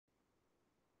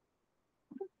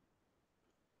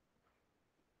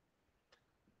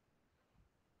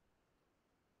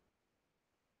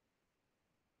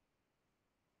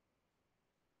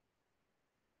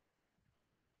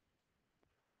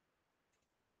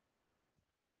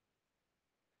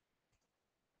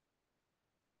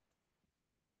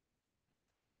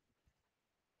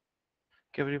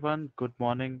Okay, everyone, good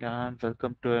morning and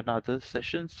welcome to another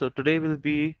session. So today will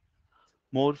be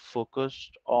more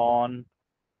focused on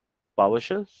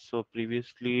PowerShell. So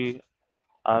previously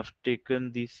I've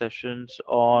taken these sessions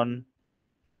on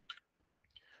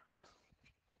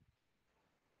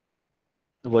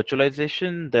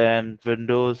virtualization, then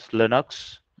Windows,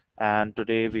 Linux, and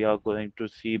today we are going to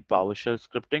see PowerShell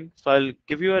scripting. So I'll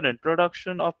give you an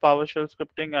introduction of PowerShell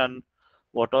scripting and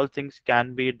what all things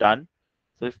can be done.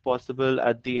 So if possible,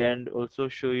 at the end, also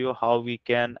show you how we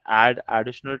can add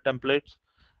additional templates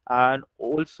and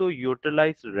also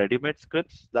utilize ready-made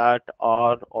scripts that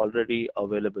are already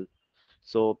available.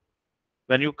 So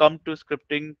when you come to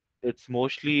scripting, it's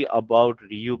mostly about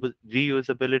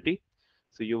reusability.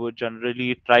 So you would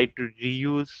generally try to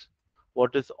reuse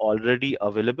what is already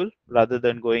available rather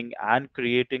than going and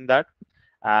creating that.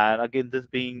 And again, this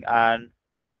being an,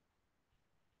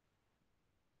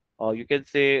 you can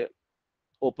say,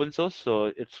 open source,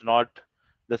 so it's not,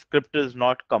 the script is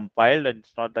not compiled, and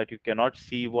it's not that you cannot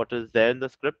see what is there in the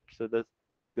script. So the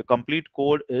complete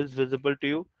code is visible to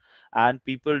you, and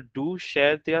people do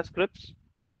share their scripts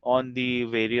on the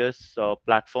various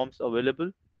platforms available.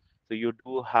 So you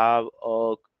do have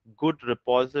a good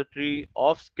repository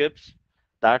of scripts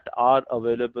that are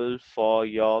available for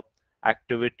your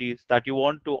activities that you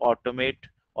want to automate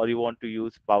or you want to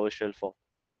use PowerShell for.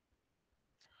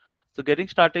 So getting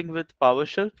starting with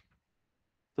PowerShell.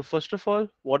 So first of all,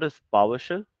 what is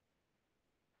PowerShell?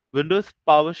 Windows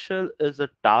PowerShell is a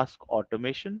task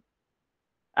automation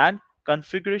and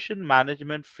configuration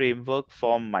management framework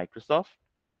from Microsoft.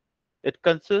 It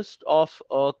consists of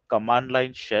a command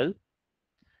line shell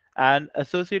and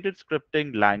associated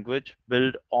scripting language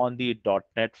built on the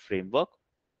 .NET framework.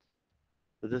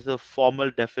 So this is a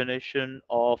formal definition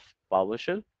of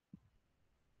PowerShell.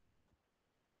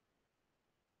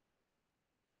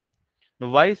 Now,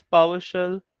 why is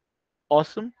PowerShell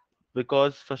awesome?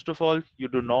 Because first of all,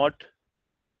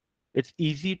 it's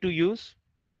easy to use.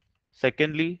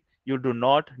 Secondly, you do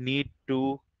not need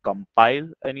to compile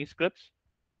any scripts.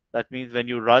 That means when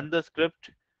you run the script,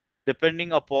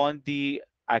 depending upon the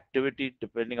activity,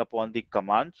 depending upon the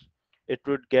commands, it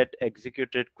would get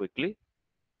executed quickly.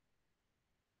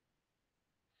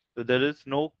 So there is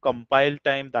no compile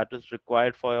time that is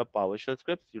required for your PowerShell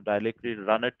scripts. You directly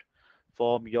run it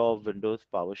from your Windows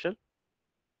PowerShell.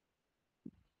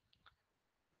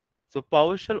 So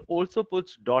PowerShell also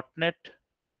puts .NET,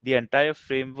 the entire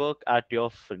framework, at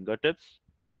your fingertips.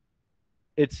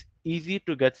 It's easy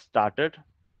to get started.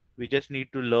 We just need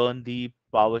to learn the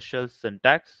PowerShell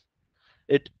syntax.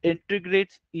 It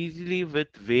integrates easily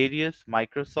with various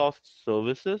Microsoft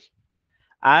services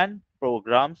and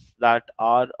programs that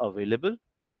are available.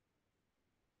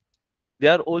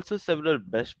 There are also several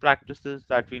best practices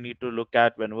that we need to look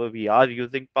at whenever we are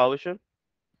using PowerShell.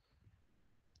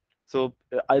 So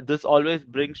this always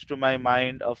brings to my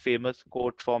mind a famous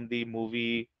quote from the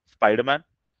movie Spider-Man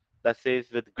that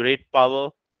says, "With great power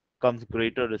comes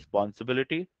greater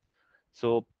responsibility."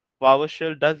 So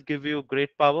PowerShell does give you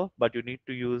great power, but you need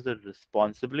to use it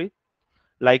responsibly.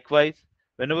 Likewise,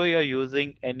 whenever you're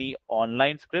using any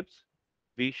online scripts,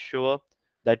 be sure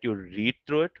that you read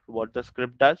through it, what the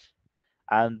script does,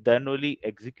 and then only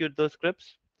execute those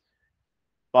scripts.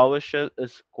 PowerShell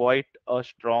is quite a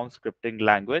strong scripting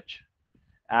language,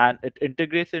 and it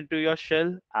integrates into your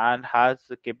shell and has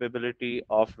the capability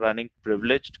of running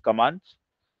privileged commands.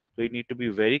 So you need to be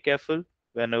very careful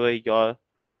whenever you're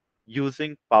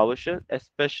using PowerShell,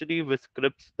 especially with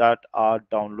scripts that are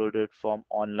downloaded from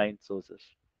online sources.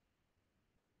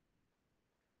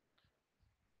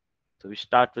 So we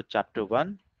start with chapter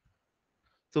 1.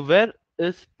 So where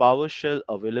is PowerShell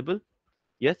available?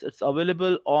 Yes, it's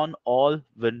available on all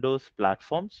Windows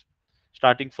platforms,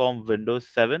 starting from Windows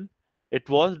 7. It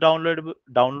was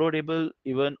downloadable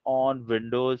even on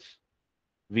Windows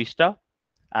Vista,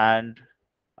 and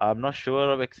I'm not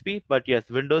sure of XP, but yes,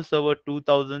 Windows Server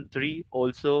 2003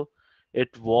 also,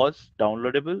 it was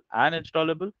downloadable and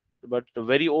installable, but a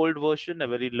very old version, a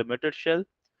very limited shell.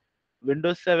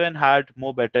 Windows 7 had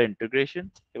more better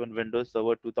integration, even Windows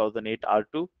Server 2008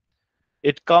 R2.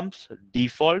 It comes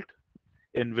default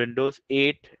in Windows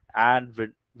 8 and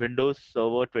Windows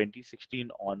Server 2016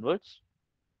 onwards.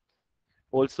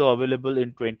 Also available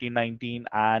in 2019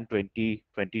 and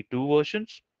 2022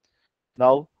 versions.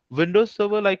 Now, Windows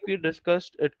Server, like we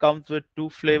discussed, it comes with two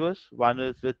flavors. One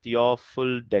is with your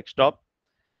full desktop,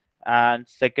 and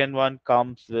second one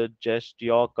comes with just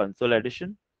your console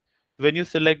edition. When you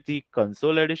select the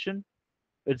console edition,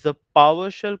 it's a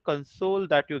PowerShell console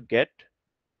that you get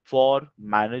for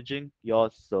managing your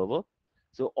server.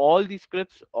 So all the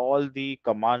scripts, all the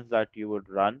commands that you would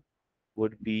run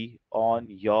would be on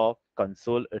your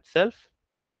console itself.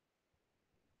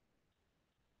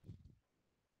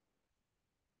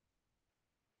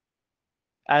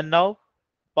 And now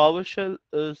PowerShell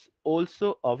is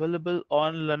also available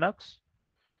on Linux.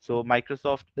 So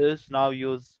Microsoft is now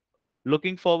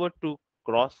looking forward to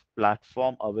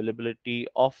cross-platform availability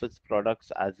of its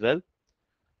products as well.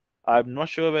 I'm not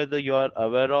sure whether you are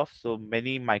aware of, so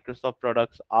many Microsoft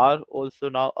products are also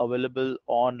now available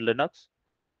on Linux.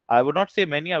 I would not say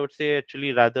many, I would say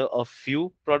actually rather a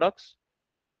few products.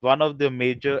 One of the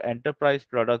major enterprise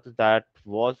products that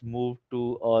was moved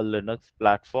to a Linux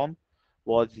platform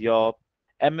was your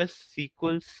MS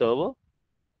SQL Server,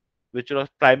 which was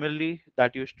primarily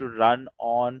that used to run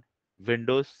on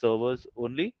Windows servers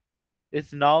only,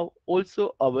 is now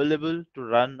also available to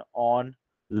run on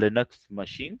Linux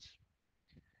machines.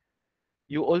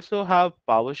 You also have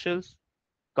PowerShells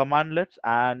commandlets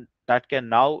and that can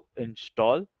now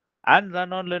install and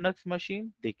run on Linux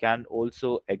machine. They can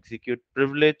also execute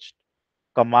privileged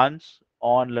commands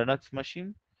on Linux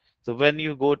machine. So when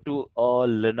you go to a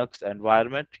Linux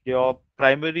environment, your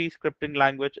primary scripting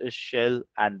language is Shell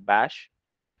and Bash.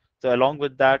 So along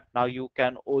with that, now you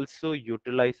can also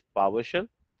utilize PowerShell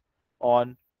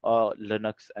on a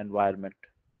Linux environment.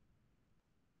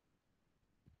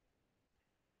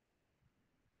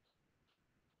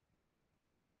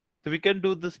 So we can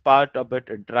do this part a bit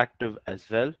interactive as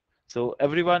well. So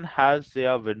everyone has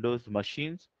their Windows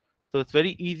machines. So it's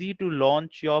very easy to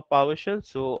launch your PowerShell.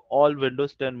 So all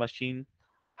Windows 10 machines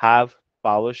have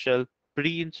PowerShell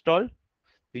pre-installed.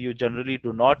 So you generally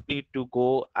do not need to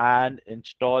go and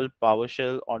install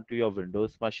PowerShell onto your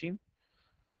Windows machine.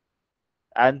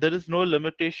 And there is no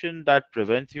limitation that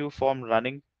prevents you from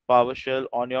running PowerShell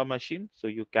on your machine. So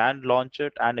you can launch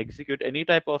it and execute any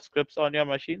type of scripts on your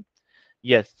machine.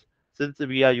 Yes, since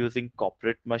we are using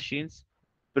corporate machines,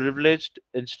 privileged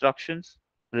instructions,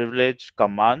 privileged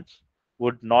commands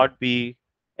would not be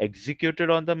executed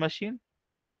on the machine.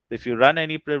 If you run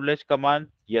any privileged command,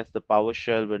 yes, the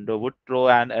PowerShell window would throw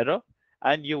an error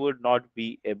and you would not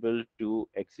be able to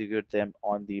execute them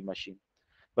on the machine.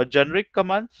 But generic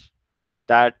commands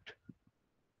that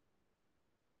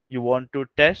you want to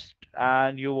test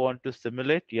and you want to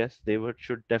simulate, yes, they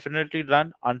should definitely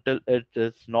run until it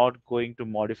is not going to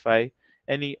modify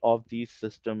any of these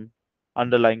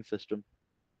underlying system.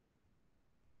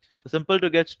 Simple to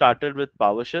get started with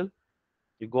PowerShell.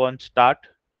 You go on Start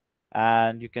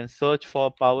and you can search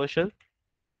for PowerShell.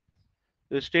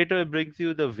 The straight away brings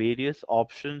you the various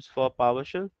options for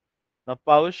PowerShell. Now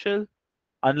PowerShell,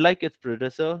 unlike its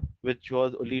predecessor, which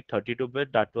was only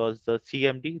 32-bit, that was the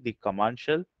CMD, the command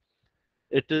shell,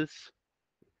 it is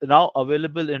now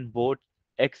available in both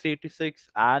x86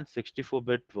 and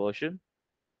 64-bit version.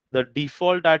 The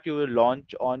default that you will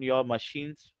launch on your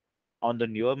machines, on the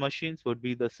newer machines, would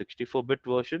be the 64-bit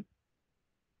version.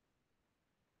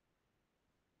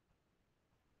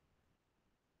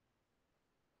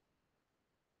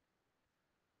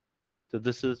 So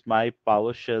this is my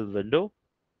PowerShell window.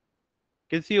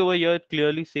 You can see over here it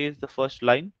clearly says the first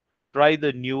line, try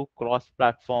the new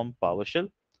cross-platform PowerShell.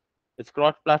 It's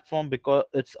cross-platform because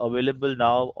it's available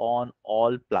now on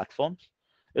all platforms.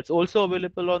 It's also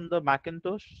available on the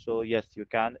Macintosh. So yes, you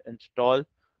can install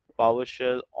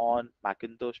PowerShell on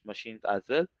Macintosh machines as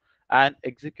well and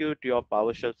execute your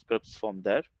PowerShell scripts from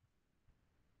there.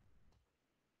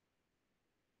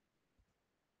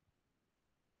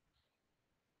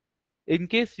 In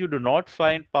case you do not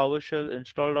find PowerShell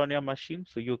installed on your machine,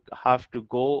 so you have to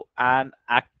go and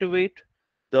activate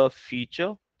the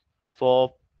feature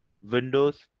for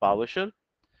Windows PowerShell.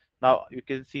 Now you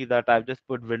can see that I've just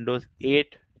put Windows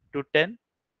 8 to 10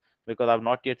 because I've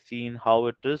not yet seen how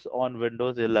it is on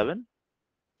Windows 11.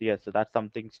 Yes, so that's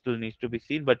something still needs to be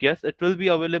seen. But yes, it will be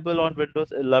available on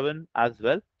Windows 11 as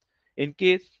well. In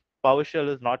case PowerShell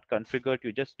is not configured,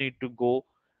 you just need to go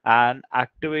and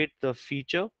activate the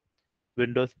feature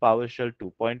Windows PowerShell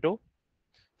 2.0.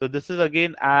 So this is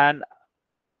again an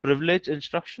privilege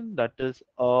instruction, that is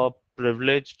a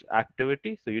privileged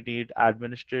activity. So you need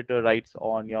administrator rights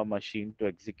on your machine to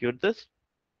execute this.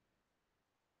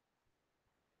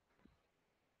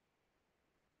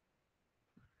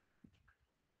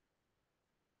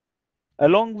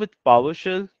 Along with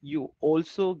PowerShell, you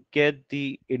also get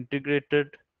the integrated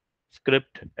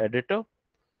script editor.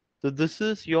 So this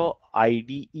is your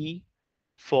IDE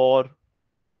for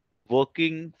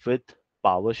working with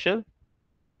PowerShell.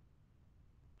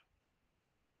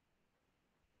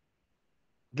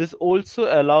 This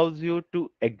also allows you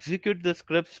to execute the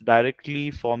scripts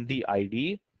directly from the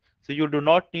IDE. So you do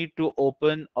not need to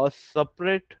open a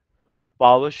separate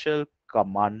PowerShell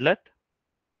commandlet.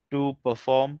 to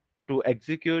perform, to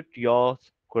execute your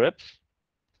scripts.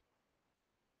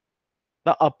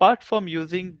 Now, apart from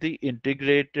using the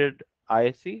integrated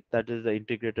ISE, that is the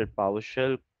integrated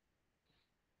PowerShell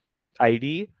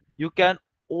IDE, you can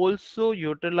also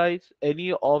utilize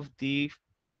any of the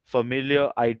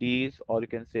familiar IDEs, or you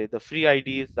can say the free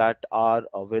IDEs that are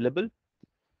available.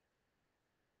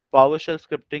 PowerShell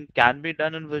scripting can be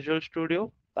done in Visual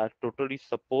Studio that totally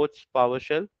supports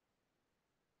PowerShell.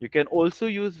 You can also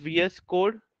use VS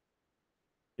Code.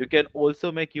 You can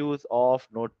also make use of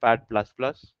Notepad++.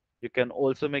 You can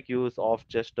also make use of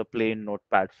just a plain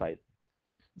Notepad file.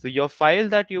 So your file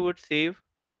that you would save,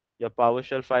 your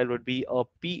PowerShell file would be a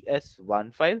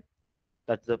PS1 file.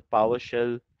 That's the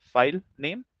PowerShell file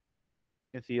name.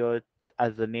 You see your,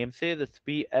 as the name says, it's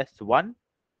PS1.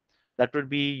 That would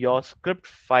be your script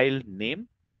file name.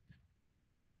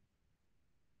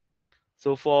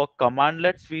 So for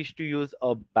commandlets, we used to use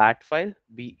a BAT file,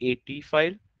 BAT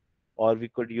file, or we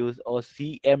could use a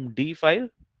CMD file.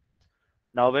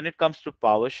 Now, when it comes to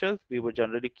PowerShell, we would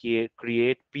generally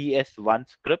create PS1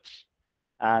 scripts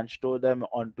and store them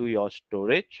onto your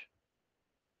storage.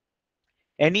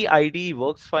 Any IDE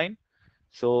works fine.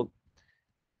 So,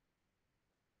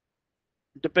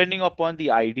 depending upon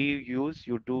the IDE you use,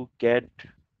 you do get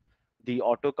the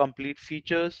autocomplete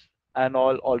features and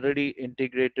all already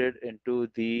integrated into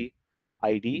the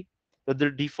IDE. So,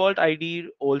 the default IDE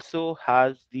also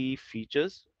has the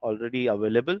features already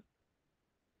available.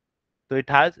 So it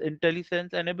has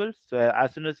IntelliSense enabled. So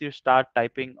as soon as you start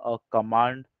typing a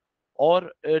command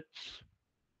or its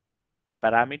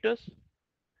parameters,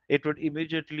 it would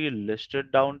immediately list it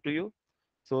down to you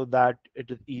so that it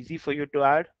is easy for you to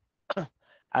add.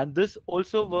 And this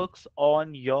also works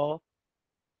on your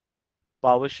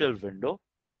PowerShell window.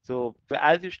 So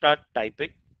as you start typing,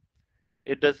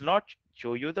 it does not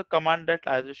show you the command that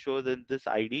as it shows in this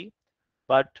ID,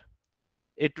 but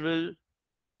it will,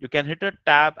 you can hit a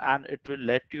tab and it will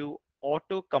let you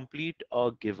auto complete a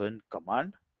given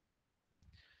command.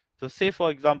 So say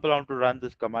for example, I want to run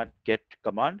this command get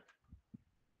command.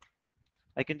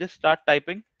 I can just start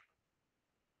typing.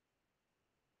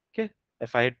 Okay.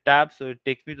 If I hit tab, so it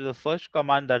takes me to the first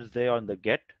command that's there on the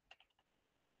get.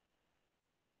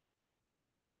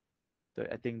 So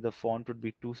I think the font would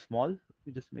be too small.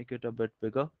 We just make it a bit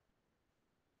bigger.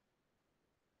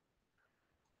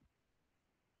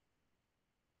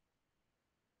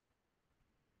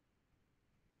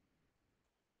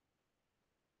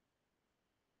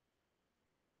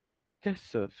 Okay,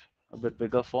 so a bit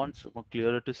bigger font, so more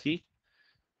clearer to see.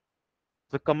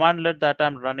 The commandlet that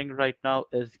I'm running right now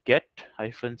is get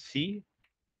 -c.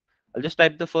 I'll just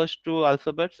type the first two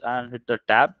alphabets and hit the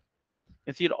tab.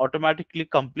 You see it automatically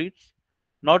completes.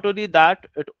 Not only that,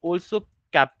 it also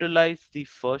capitalizes the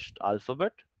first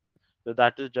alphabet. So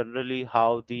that is generally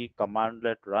how the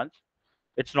commandlet runs.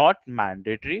 It's not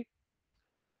mandatory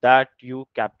that you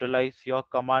capitalize your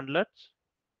commandlets.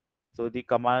 So the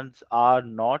commands are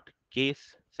not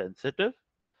case sensitive.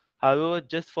 However,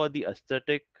 just for the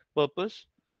aesthetic purpose,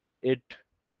 it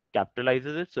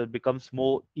capitalizes it so it becomes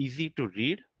more easy to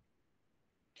read.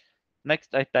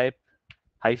 Next, I type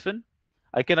hyphen.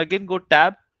 I can again go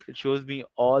tab. It shows me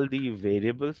all the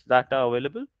variables that are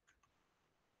available.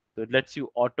 So it lets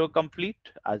you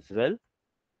autocomplete as well,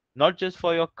 not just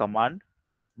for your command,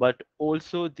 but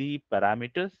also the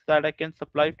parameters that I can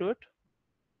supply to it.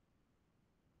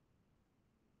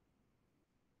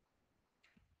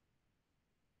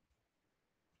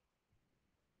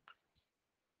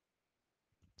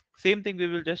 Same thing, we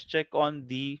will just check on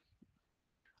the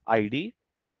ID.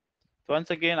 So once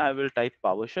again, I will type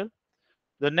PowerShell.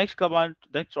 The next command,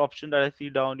 next option that I see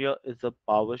down here is the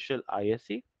PowerShell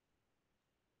ISE.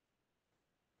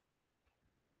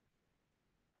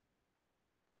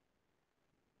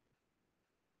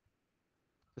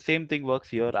 The same thing works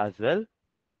here as well.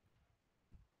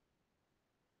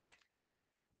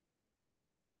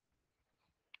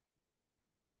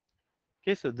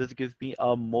 Okay, so this gives me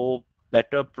a more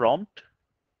better prompt.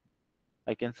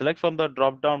 I can select from the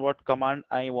drop down what command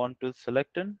I want to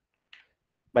select in.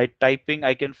 By typing,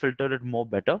 I can filter it more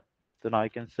better. So now I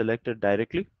can select it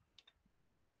directly.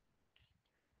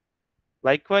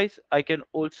 Likewise, I can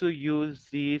also use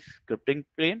the scripting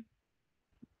pane.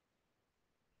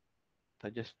 I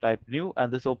just type new and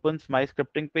this opens my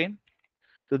scripting pane.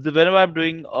 So whenever I'm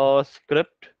doing a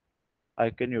script, I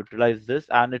can utilize this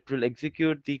and it will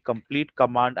execute the complete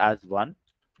command as one.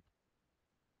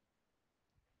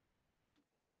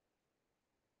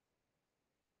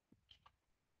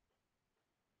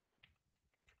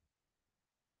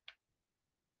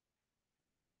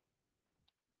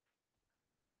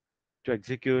 to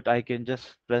execute, I can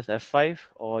just press F5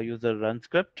 or use the run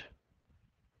script.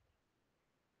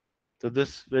 So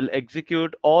this will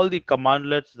execute all the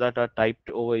commandlets that are typed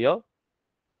over here.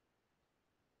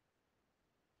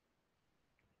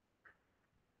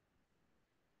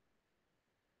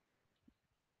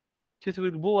 Okay, so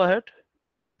we'll move ahead.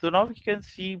 So now we can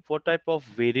see what type of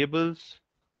variables,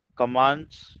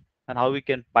 commands, and how we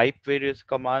can pipe various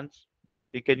commands.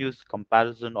 We can use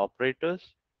comparison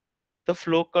operators, the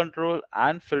flow control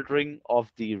and filtering of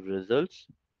the results.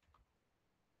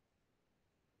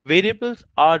 Variables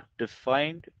are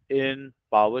defined in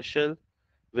PowerShell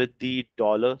with the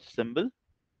dollar symbol.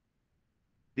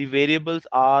 The variables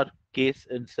are case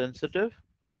insensitive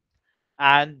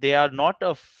and they are not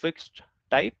a fixed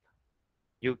type.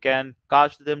 You can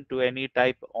cast them to any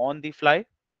type on the fly.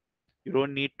 You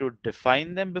don't need to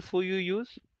define them before you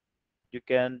use. You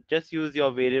can just use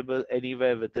your variable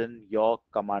anywhere within your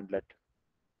commandlet.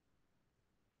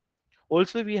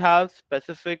 Also, we have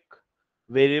specific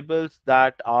variables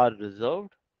that are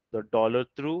reserved, the dollar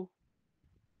 $true,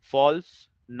 false,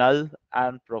 null,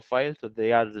 and profile. So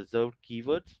they are reserved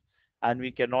keywords, and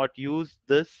we cannot use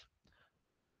this.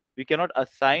 We cannot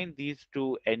assign these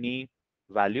to any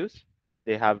values.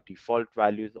 They have default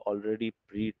values already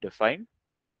predefined.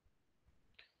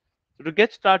 So to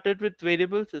get started with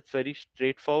variables, it's very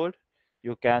straightforward.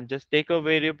 You can just take a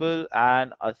variable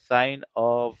and assign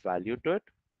a value to it.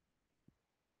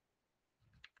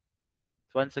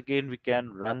 So once again, we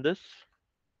can run this.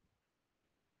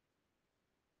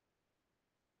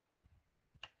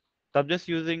 So I'm just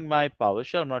using my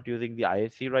PowerShell. I'm not using the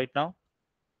ISC right now.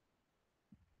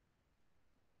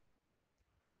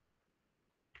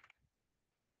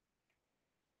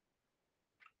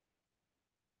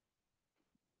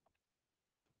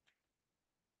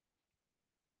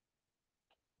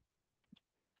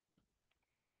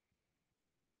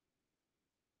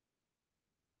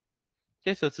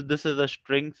 Okay, so this is a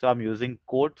string, so I'm using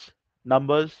quotes.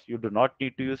 Numbers, you do not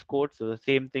need to use quotes. So the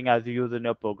same thing as you use in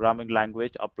your programming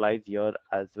language applies here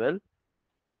as well.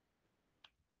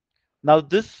 Now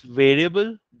this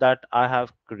variable that I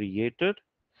have created,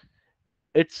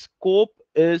 its scope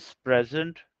is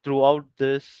present throughout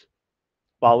this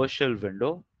PowerShell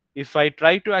window. If I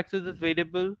try to access this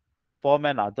variable from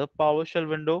another PowerShell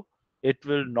window, it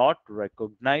will not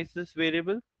recognize this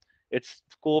variable. Its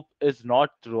scope is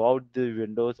not throughout the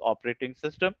Windows operating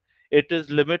system. It is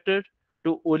limited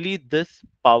to only this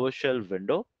PowerShell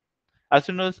window. As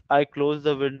soon as I close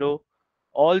the window,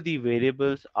 all the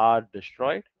variables are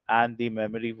destroyed and the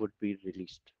memory would be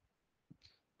released.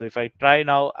 So if I try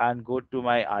now and go to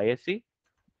my ISE,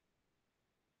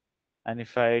 and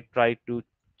if I try to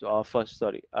first,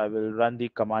 sorry, I will run the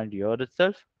command here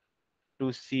itself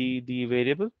to see the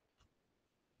variable,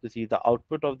 to see the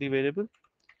output of the variable.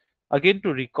 Again,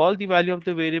 to recall the value of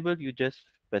the variable, you just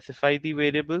specify the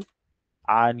variable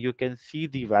and you can see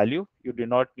the value. You do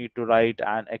not need to write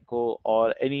an echo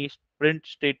or any print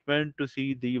statement to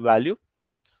see the value.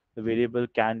 The variable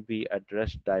can be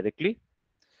addressed directly.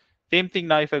 Same thing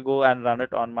now if I go and run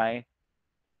it on my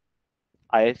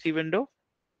ISC window.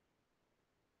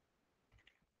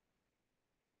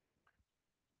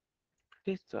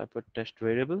 Okay, so I put test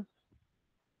variable.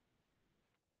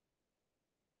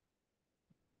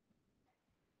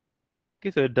 Okay,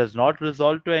 so it does not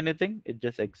resolve to anything. It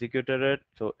just executed it.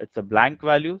 So it's a blank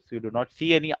value. So you do not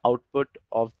see any output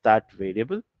of that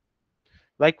variable.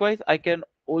 Likewise, I can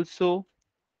also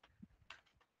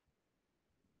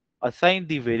assign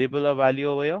the variable a value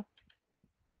over here.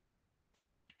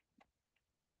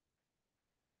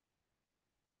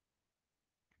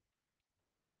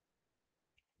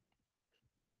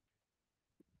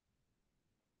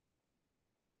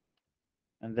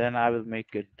 And then I will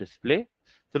make it display.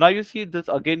 So now you see this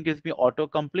again gives me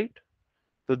autocomplete.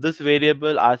 So this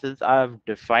variable, since I have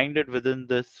defined it within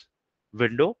this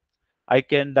window, I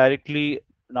can directly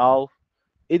now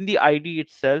in the ID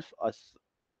itself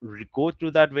go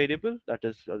to that variable, that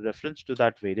is a reference to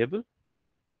that variable.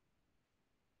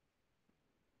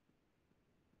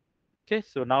 Okay,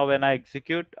 so now when I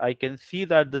execute, I can see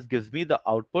that this gives me the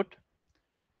output.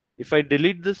 If I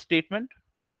delete this statement,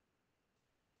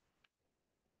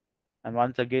 and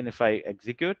once again, if I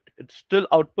execute, it still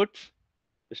outputs,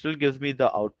 it still gives me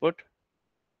the output.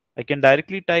 I can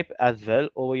directly type as well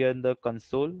over here in the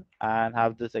console and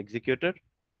have this executed.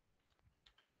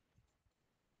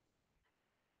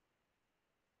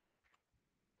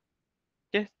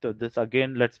 Okay, so this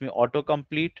again lets me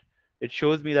autocomplete. It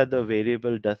shows me that the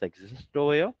variable does exist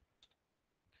over here.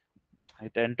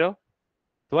 Hit enter.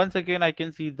 So once again, I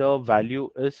can see the value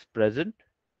is present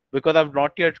because I've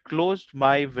not yet closed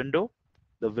my window.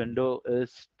 the window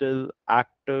is still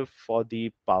active for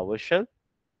the PowerShell,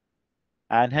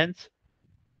 and hence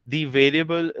the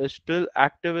variable is still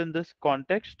active in this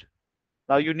context.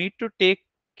 Now you need to take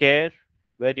care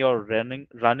when you're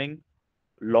running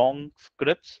long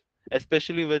scripts,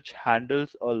 especially which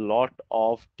handles a lot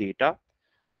of data,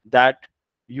 that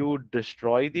you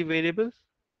destroy the variables,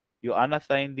 you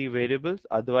unassign the variables.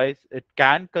 Otherwise, it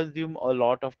can consume a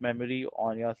lot of memory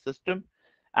on your system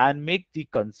and make the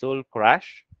console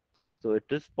crash. So it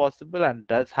is possible and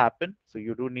does happen. So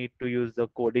you do need to use the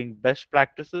coding best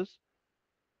practices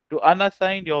to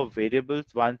unassign your variables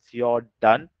once you're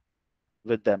done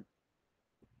with them.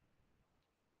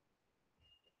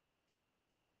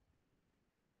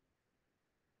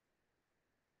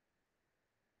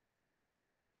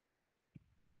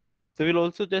 So we'll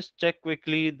also just check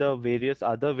quickly the various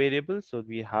other variables. So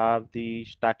we have the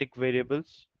static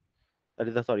variables, that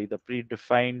is, sorry, the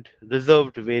predefined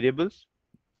reserved variables.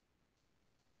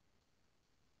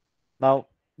 Now,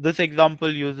 this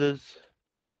example uses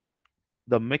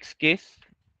the mix case.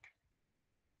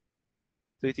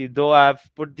 So you see, though I've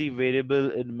put the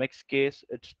variable in mix case,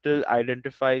 it still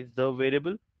identifies the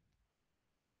variable.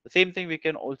 The same thing we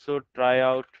can also try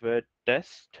out with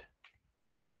test.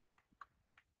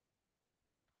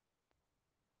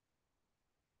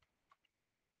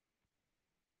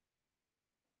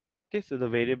 Okay, so the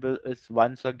variable is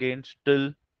once again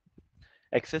still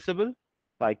accessible.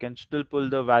 So I can still pull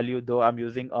the value though I'm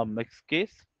using a mix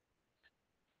case.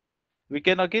 We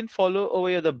can again follow over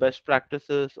here the best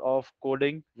practices of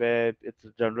coding where it's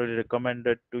generally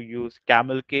recommended to use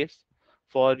camel case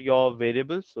for your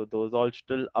variables. So those all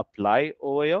still apply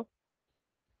over here.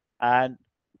 And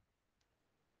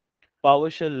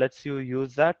PowerShell lets you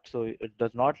use that. So it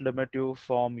does not limit you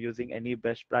from using any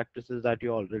best practices that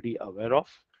you're already aware of.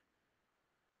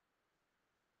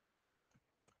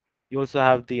 You also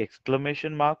have the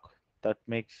exclamation mark that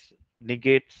makes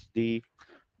negates the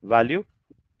value.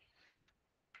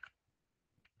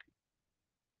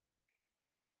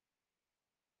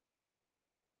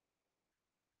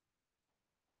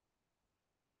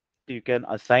 You can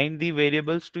assign the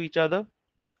variables to each other.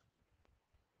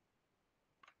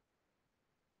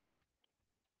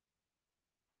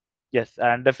 Yes,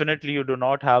 and definitely you do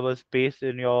not have a space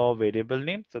in your variable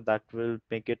name, so that will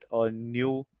make it a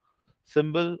new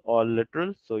symbol or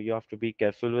literal. So you have to be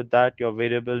careful with that. Your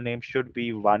variable name should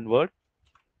be one word.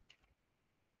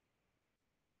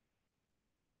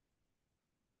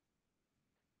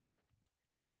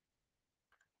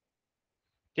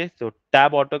 Okay, so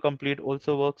tab autocomplete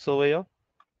also works over here.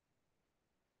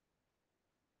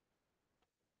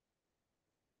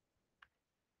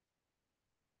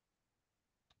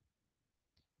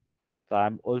 So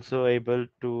I'm also able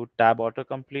to tab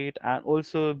autocomplete and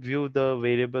also view the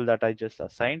variable that I just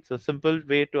assigned. So simple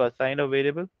way to assign a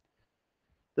variable.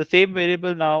 The same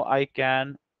variable now I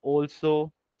can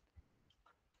also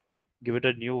give it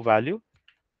a new value.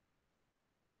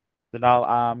 So now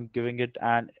I'm giving it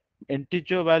an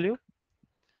integer value.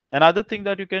 Another thing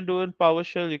that you can do in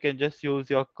PowerShell, you can just use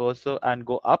your cursor and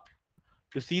go up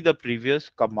to see the previous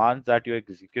commands that you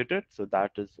executed. So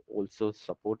that is also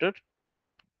supported.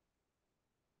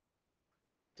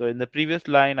 So in the previous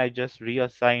line, I just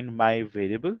reassigned my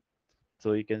variable.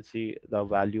 So you can see the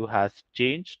value has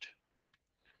changed.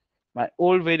 My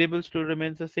old variable still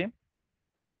remains the same.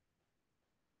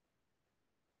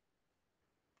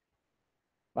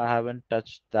 I haven't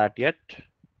touched that yet.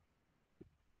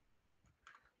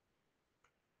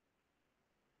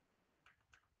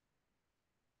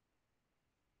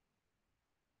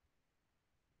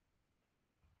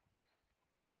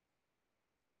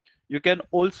 You can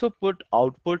also put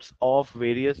outputs of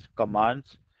various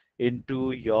commands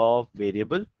into your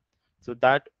variable. So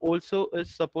that also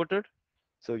is supported.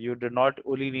 So you do not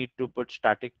only need to put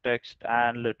static text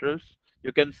and literals.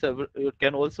 You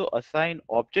can also assign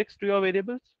objects to your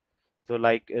variables. So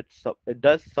like it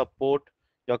does support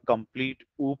your complete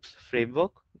OOPS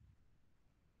framework.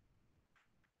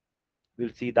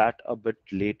 We'll see that a bit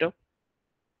later.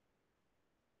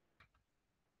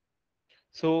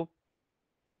 So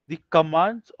the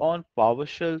commands on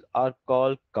PowerShell are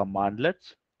called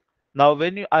commandlets. Now,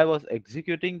 when I was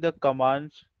executing the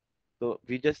commands, so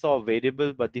we just saw a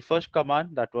variable, but the first command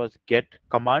that was get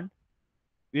command,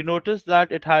 we noticed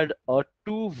that it had a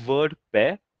two-word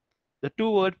pair. The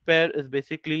two-word pair is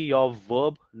basically your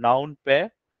verb noun pair.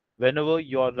 Whenever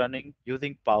you're running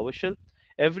using PowerShell,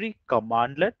 every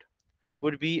commandlet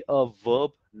would be a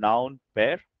verb noun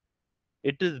pair.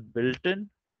 It is built in,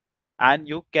 and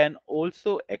you can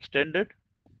also extend it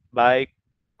by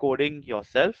coding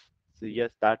yourself. So yes,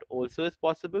 that also is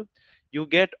possible. You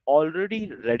get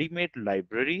already ready-made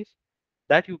libraries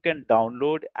that you can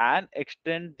download and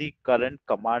extend the current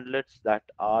commandlets that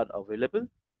are available.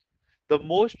 The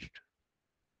most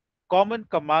common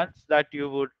commands that you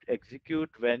would execute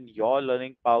when you're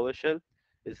learning PowerShell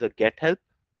is the get help.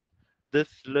 This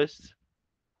lists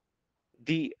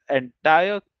the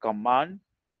entire command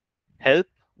help,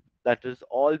 that is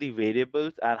all the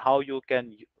variables and how you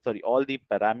can sorry all the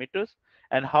parameters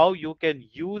and how you can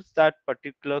use that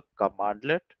particular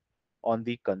commandlet on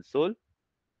the console.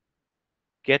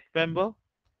 Get member,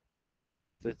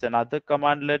 so it's another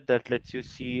commandlet that lets you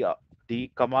see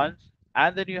the commands,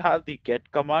 and then you have the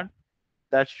get command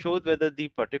that shows whether the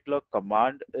particular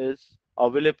command is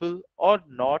available or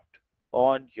not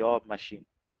on your machine.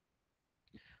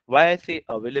 Why I say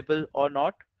available or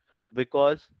not?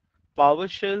 Because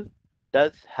PowerShell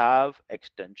does have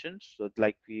extensions. So,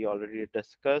 like we already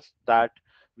discussed, that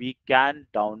we can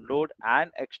download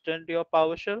and extend your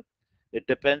PowerShell. It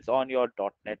depends on your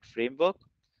 .NET framework.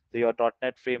 So, your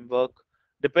 .NET framework,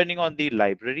 depending on the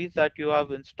libraries that you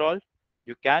have installed,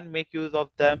 you can make use of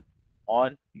them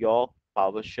on your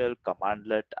PowerShell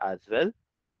commandlet as well.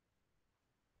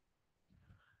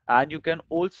 And you can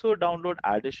also download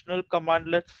additional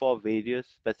commandlets for various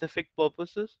specific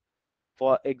purposes.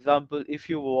 For example, if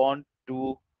you want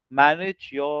to manage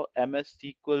your MS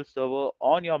SQL Server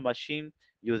on your machine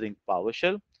using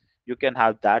PowerShell, you can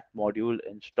have that module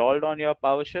installed on your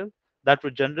PowerShell. That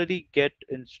would generally get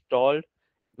installed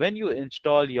when you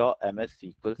install your MS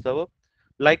SQL Server.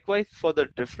 Likewise, for the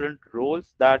different roles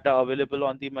that are available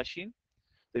on the machine,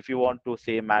 if you want to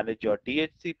say manage your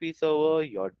DHCP server,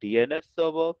 your DNS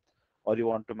server, or you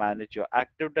want to manage your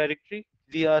Active Directory,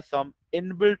 these are some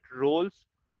inbuilt roles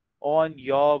on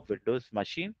your Windows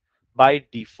machine. By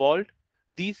default,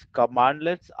 these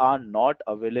commandlets are not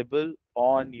available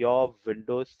on your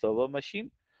Windows server machine.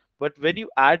 But when you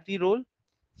add the role,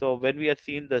 so when we are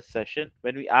seeing the session,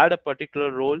 when we add a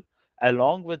particular role,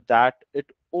 along with that,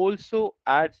 it also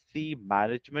adds the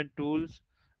management tools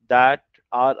that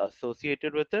are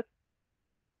associated with it.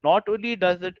 Not only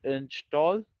does it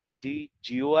install the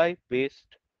GUI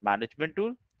based management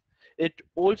tool, it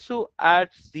also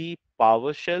adds the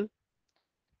PowerShell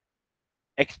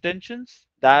extensions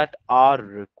that are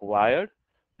required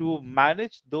to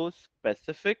manage those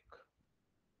specific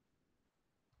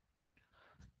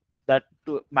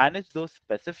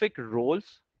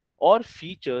roles or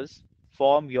features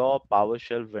from your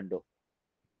PowerShell window.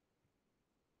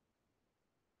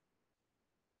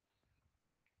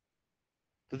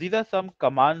 So these are some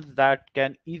commands that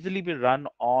can easily be run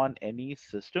on any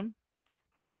system.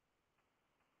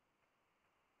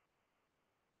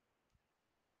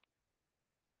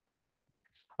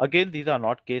 Again, these are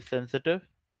not case sensitive.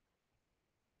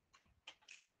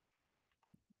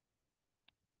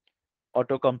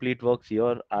 Autocomplete works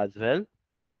here as well.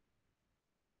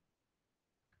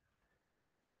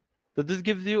 So this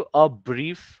gives you a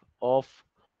brief of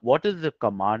what is the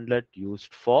commandlet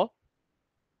used for.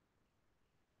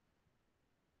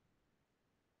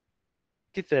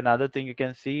 It's another thing you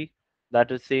can see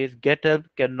that it says get help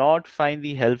cannot find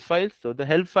the help file. So the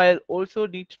help file also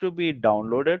needs to be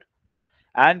downloaded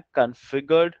and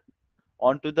configured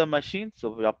onto the machine.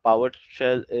 So your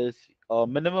PowerShell is a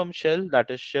minimum shell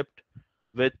that is shipped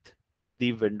with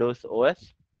the Windows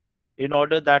OS. In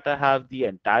order that I have the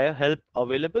entire help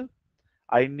available,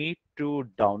 I need to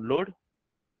download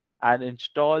and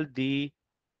install the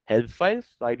help files.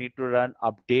 So I need to run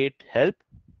update help.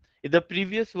 In the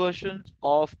previous versions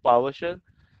of PowerShell,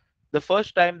 the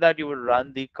first time that you will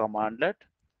run the commandlet,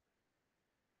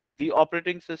 the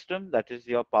operating system, that is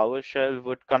your PowerShell,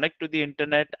 would connect to the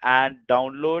internet and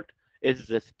download its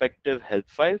respective help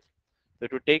files. So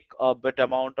it would take a bit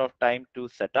amount of time to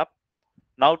set up.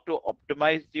 Now to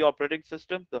optimize the operating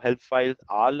system, the help files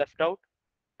are left out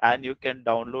and you can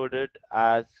download it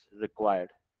as required.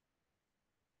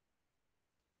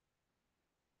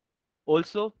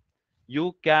 Also,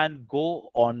 you can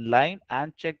go online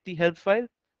and check the help file.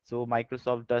 So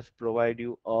Microsoft does provide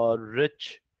you a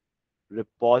rich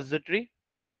repository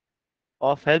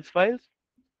of help files.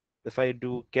 If I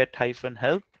do get hyphen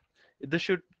help, this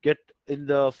should get in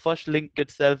the first link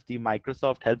itself the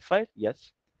Microsoft help file.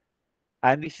 Yes.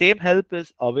 And the same help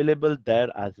is available there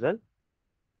as well.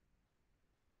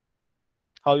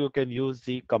 How you can use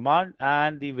the command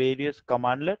and the various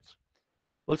commandlets.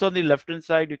 Also on the left hand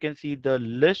side, you can see the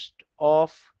list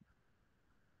of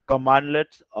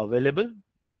commandlets available.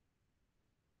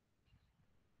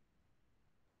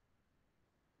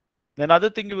 Another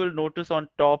thing you will notice on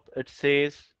top, it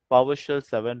says PowerShell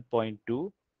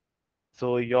 7.2.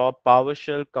 So your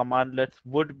PowerShell commandlets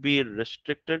would be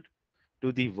restricted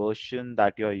to the version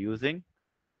that you're using.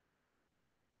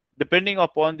 Depending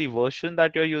upon the version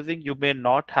that you're using, you may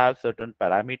not have certain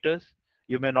parameters.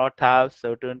 You may not have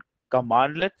certain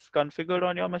commandlets configured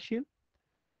on your machine.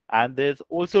 And there's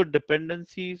also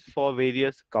dependencies for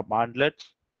various commandlets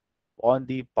on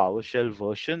the PowerShell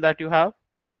version that you have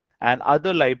and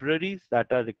other libraries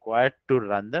that are required to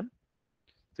run them.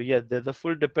 So yes, there's a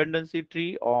full dependency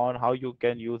tree on how you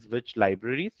can use which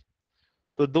libraries.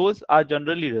 So those are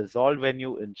generally resolved when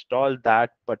you install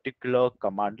that particular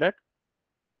commandlet.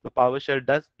 So PowerShell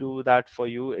does do that for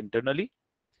you internally.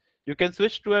 You can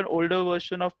switch to an older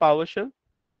version of PowerShell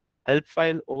help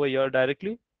file over here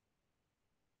directly.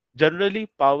 Generally,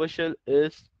 PowerShell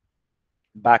is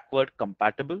backward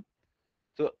compatible.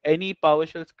 So any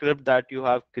PowerShell script that you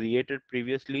have created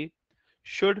previously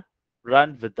should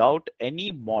run without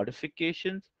any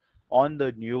modifications on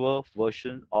the newer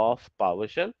version of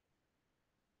PowerShell.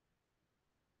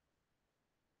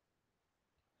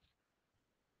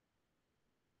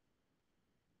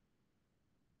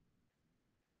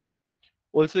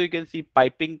 Also, you can see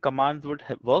piping commands would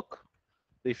work.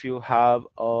 If you have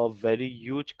a very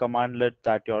huge commandlet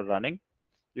that you're running,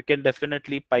 you can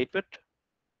definitely pipe it.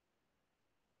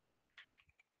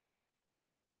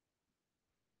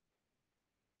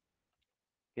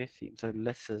 Okay, seems like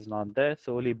less is not there,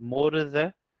 so only more is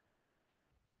there.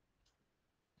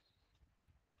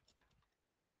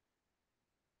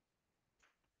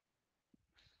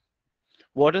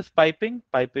 What is piping?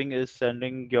 Piping is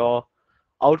sending your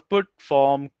output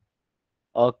from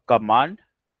a command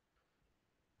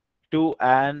to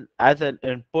an as an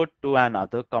input to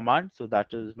another command. So that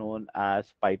is known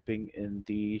as piping in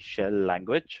the shell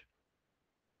language.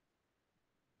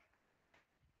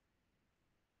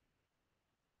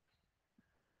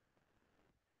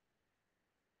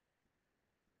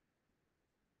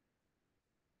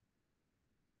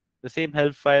 The same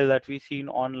help file that we seen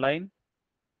online.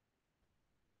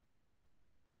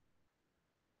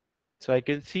 So I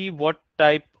can see what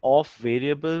type of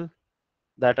variable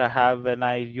that I have when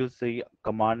I use the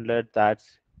commandlet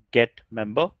that's get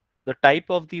member. The type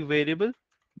of the variable.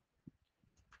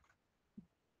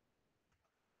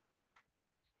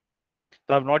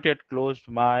 So I've not yet closed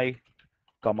my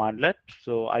commandlet.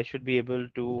 So I should be able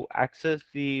to access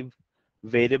the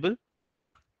variable.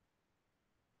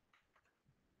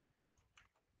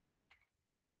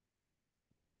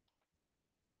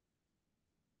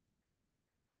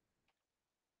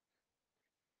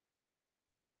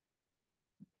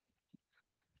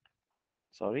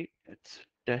 Sorry, it's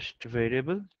test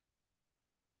variable.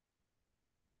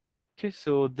 Okay,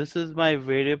 so this is my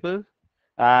variable.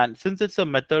 And since it's a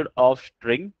method of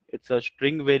string, it's a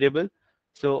string variable.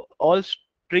 So all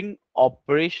string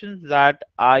operations that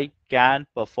I can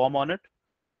perform on it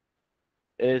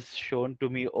is shown to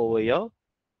me over here.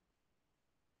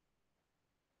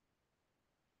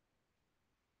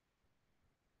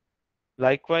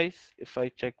 Likewise, if I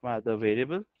check my other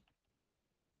variable,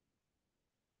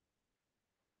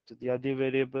 so the other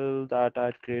variable that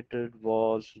I created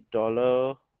was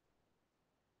dollar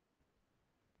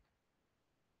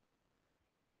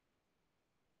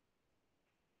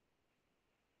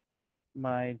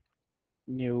my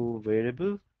new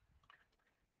variable.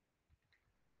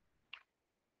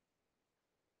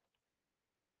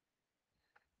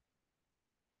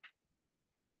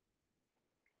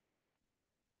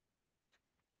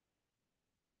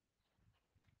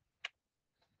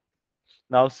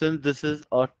 Now, since this is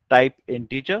a type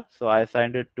integer, so I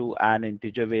assigned it to an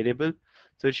integer variable.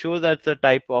 So it shows that's a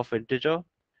type of integer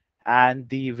and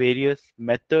the various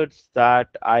methods that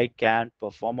I can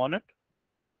perform on it.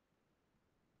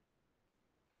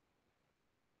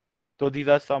 So these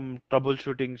are some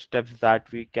troubleshooting steps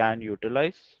that we can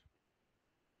utilize.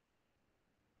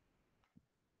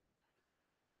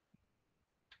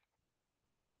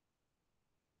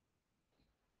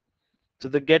 So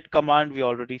the get command we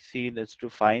already seen is to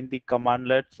find the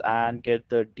commandlets and get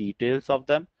the details of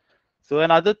them. So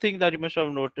another thing that you must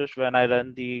have noticed when I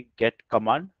run the get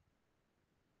command,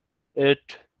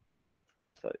 it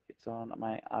sorry, it's on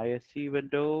my ISC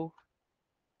window.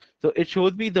 So it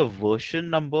shows me the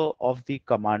version number of the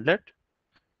commandlet.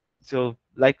 So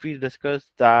like we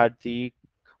discussed that the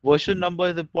version number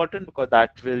is important because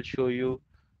that will show you,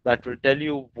 that will tell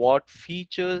you what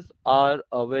features are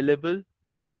available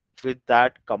with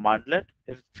that commandlet.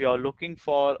 If you're looking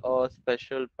for a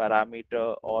special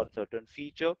parameter or certain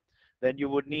feature, then you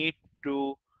would need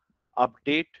to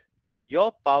update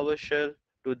your PowerShell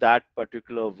to that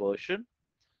particular version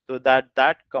so that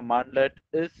that commandlet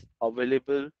is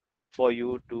available for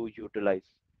you to utilize.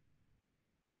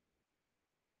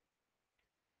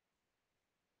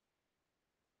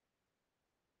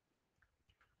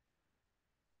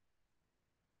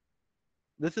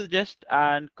 This is just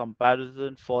an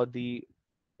comparison for the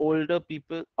older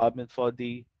people, I mean for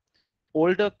the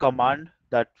older command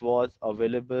that was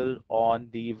available on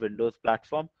the Windows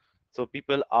platform. So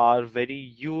people are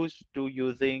very used to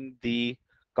using the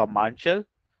command shell.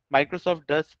 Microsoft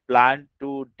does plan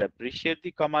to depreciate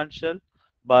the command shell,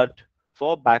 but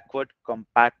for backward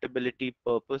compatibility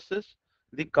purposes,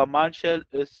 the command shell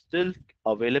is still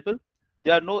available.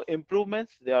 There are no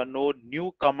improvements, there are no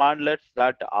new commandlets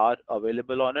that are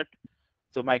available on it.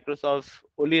 So Microsoft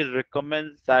only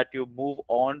recommends that you move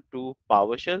on to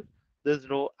PowerShell. There's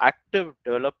no active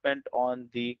development on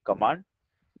the command.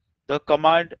 The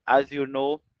command, as you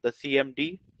know, the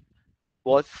CMD,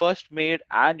 was first made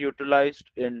and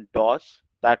utilized in DOS.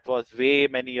 That was way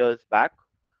many years back.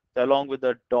 So along with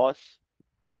the DOS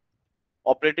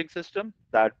operating system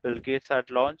that Bill Gates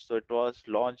had launched. So it was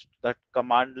launched, that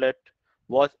commandlet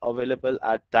was available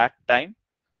at that time.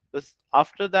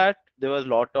 After that, there was a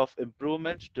lot of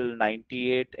improvements till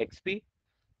 98 XP.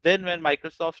 Then when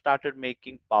Microsoft started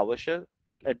making PowerShell,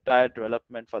 entire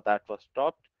development for that was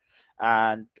stopped,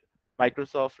 and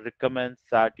Microsoft recommends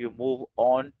that you move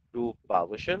on to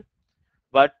PowerShell.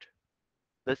 But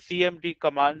the CMD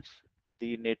commands,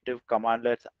 the native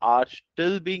commandlets are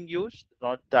still being used,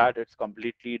 not that it's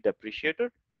completely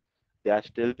depreciated. They are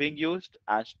still being used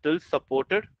and still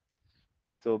supported.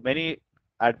 So many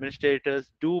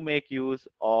administrators do make use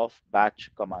of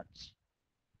batch commands.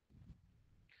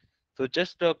 So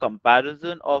just a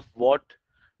comparison of what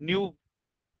new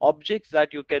objects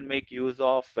that you can make use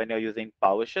of when you're using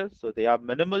PowerShell. So they are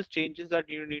minimal changes that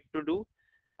you need to do.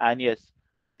 And yes,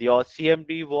 your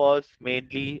CMD was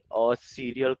mainly a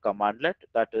serial commandlet.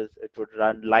 That is, it would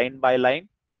run line by line.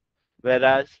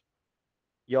 Whereas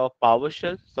your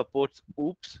PowerShell supports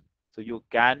OOPS. So you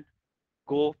can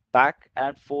go back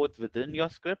and forth within your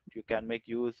script. You can make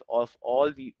use of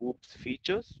all the OOPS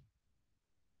features.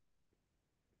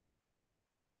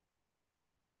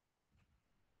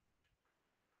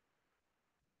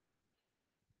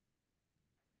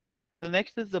 The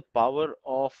next is the power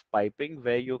of piping,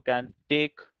 where you can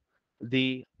take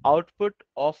the output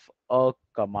of a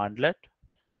commandlet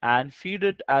and feed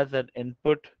it as an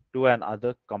input to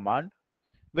another command.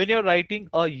 When you're writing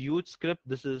a huge script,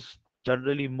 this is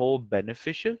generally more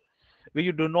beneficial, where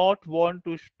you do not want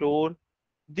to store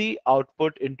the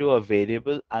output into a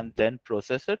variable and then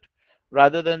process it.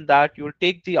 Rather than that, you'll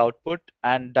take the output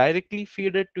and directly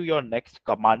feed it to your next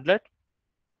commandlet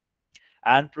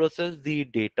and process the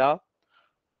data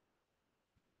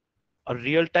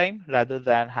real time rather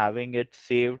than having it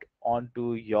saved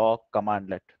onto your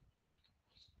commandlet.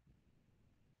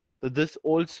 So this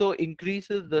also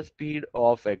increases the speed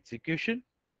of execution.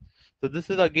 So this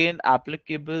is again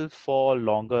applicable for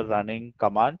longer running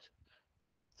commands.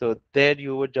 So there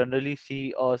you would generally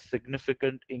see a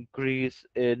significant increase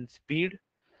in speed.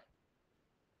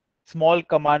 Small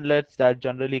commandlets that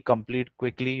generally complete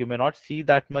quickly, you may not see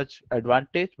that much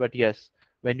advantage, but yes,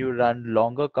 when you run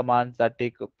longer commands that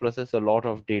take process a lot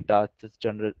of data,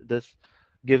 this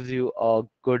gives you a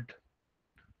good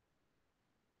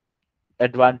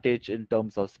advantage in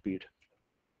terms of speed.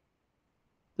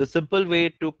 The simple way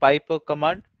to pipe a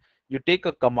command, you take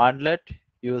a commandlet,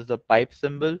 use the pipe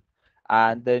symbol,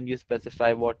 and then you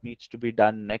specify what needs to be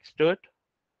done next to it.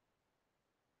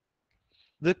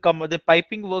 The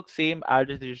piping works same as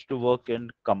it used to work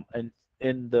in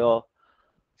the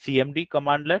CMD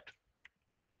commandlet.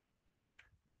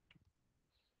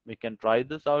 We can try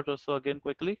this out also again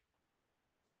quickly.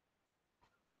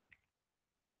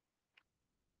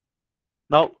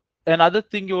 Now, another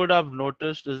thing you would have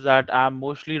noticed is that I'm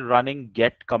mostly running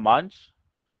get commands.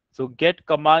 So get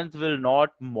commands will not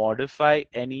modify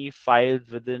any files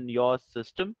within your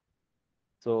system.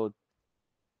 So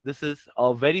this is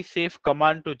a very safe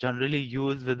command to generally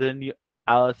use within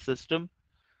our system,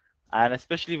 and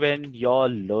especially when you're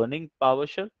learning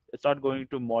PowerShell, it's not going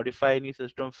to modify any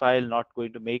system file, not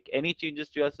going to make any changes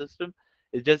to your system.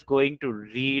 It's just going to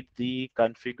read the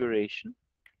configuration.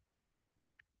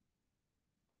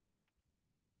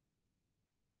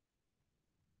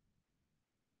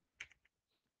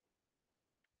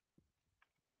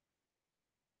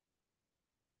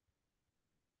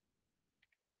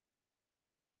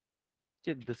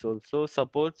 Okay, this also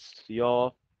supports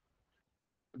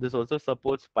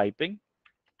piping.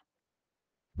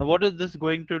 Now, what is this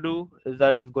going to do is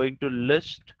that it's going to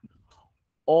list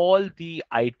all the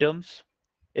items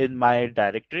in my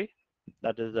directory.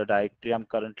 That is the directory I'm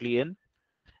currently in,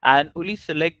 and only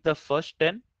select the first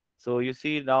 10. So you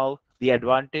see now the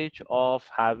advantage of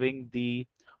having the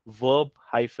verb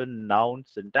hyphen noun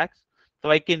syntax.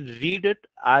 So I can read it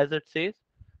as it says.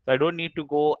 So I don't need to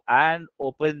go and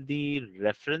open the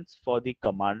reference for the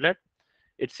commandlet.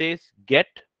 It says get,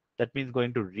 that means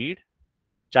going to read.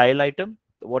 Child item.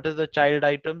 What is the child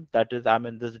item? That is, I'm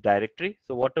in this directory.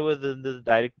 So whatever is in this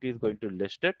directory is going to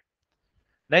list it.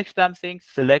 Next, I'm saying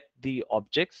select the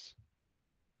objects.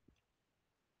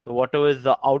 So whatever is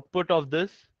the output of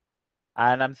this,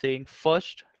 and I'm saying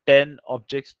first 10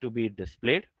 objects to be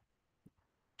displayed.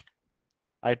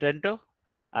 I hit enter,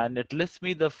 and it lists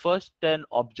me the first 10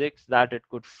 objects that it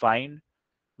could find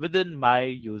within my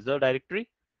user directory.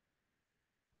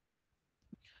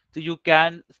 So you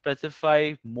can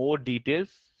specify more details.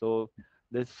 So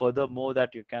there's further more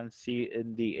that you can see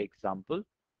in the example.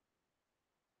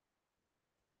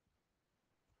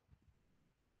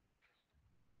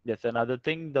 Yes, another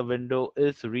thing, the window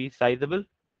is resizable.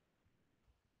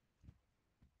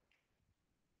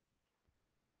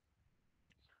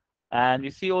 And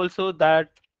you see also that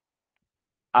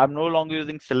I'm no longer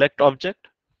using select object.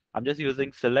 I'm just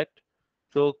using select.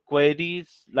 So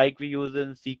queries like we use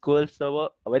in SQL Server,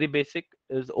 very basic,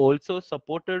 is also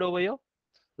supported over here.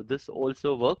 So this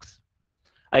also works.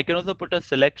 I can also put a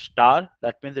select star.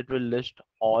 That means it will list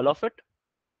all of it.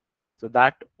 So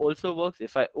that also works.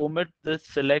 If I omit this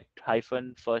select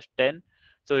hyphen first 10,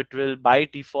 so it will by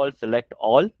default select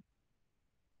all.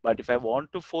 But if I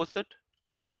want to force it,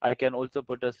 I can also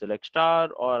put a select star,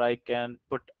 or I can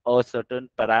put a certain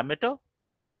parameter.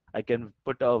 I can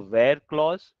put a where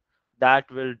clause that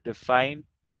will define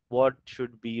what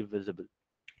should be visible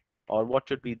or what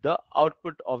should be the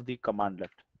output of the commandlet.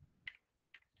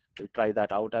 We'll try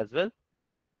that out as well.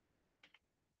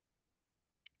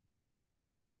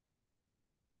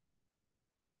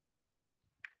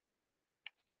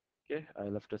 Okay, I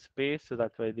left a space, so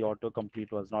that's why the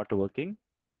autocomplete was not working.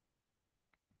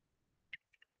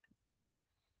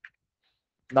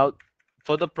 Now,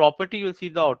 for the property, you'll see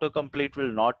the autocomplete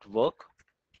will not work.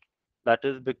 That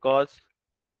is because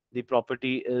the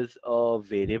property is a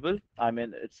variable. I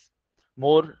mean, it's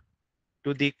more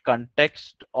to the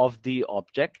context of the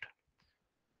object.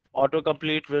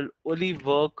 Autocomplete will only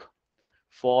work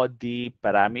for the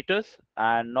parameters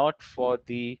and not for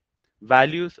the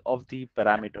values of the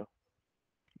parameter.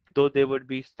 Though they would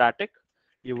be static,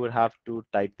 you would have to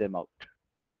type them out.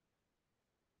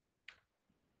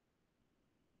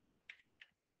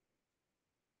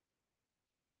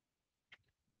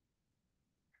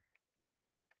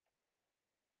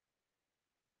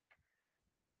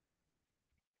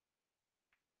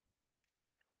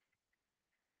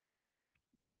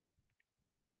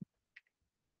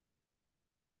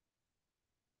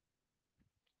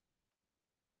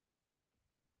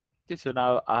 Okay, so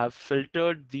now I have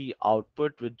filtered the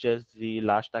output with just the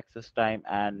last access time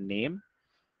and name.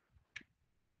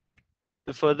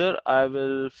 So further, I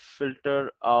will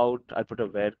filter out, I'll put a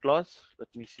where clause. Let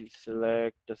me see,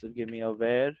 select, does it give me a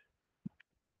where?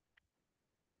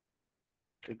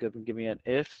 Give me an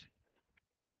if.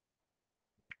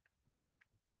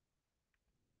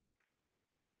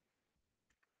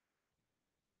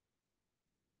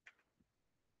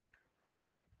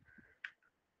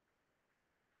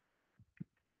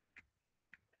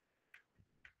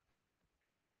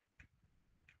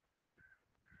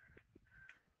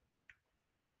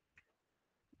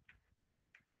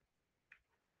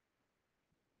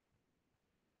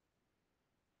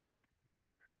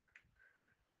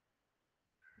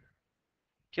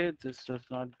 Okay, this does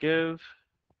not give.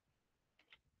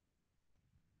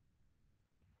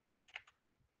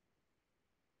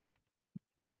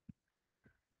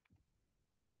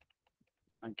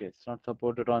 Okay, it's not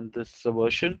supported on this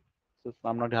version. So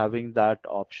I'm not having that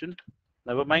option.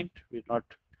 Never mind. We're not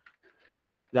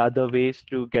the other ways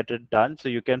to get it done. So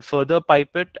you can further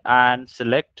pipe it and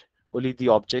select only the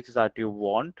objects that you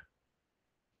want.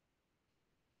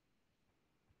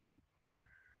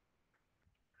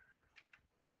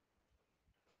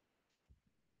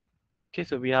 Okay,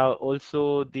 so we have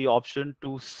also the option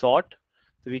to sort.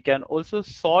 So we can also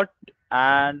sort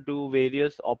and do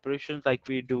various operations like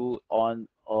we do on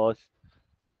a,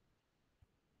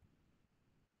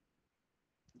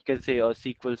 you can say a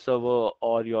SQL Server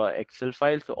or your Excel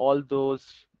file. So all those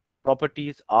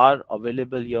properties are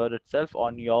available here itself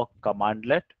on your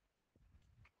commandlet.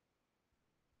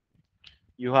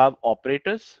 You have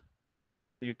operators.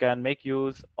 You can make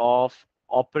use of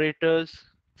operators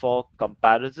for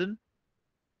comparison.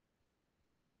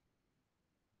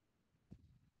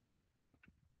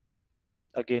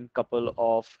 Again, couple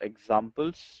of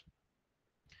examples.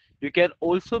 You can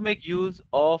also make use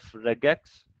of regex.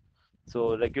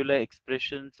 So regular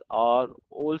expressions are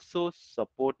also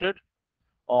supported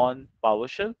on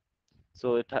PowerShell.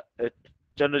 So it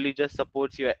generally just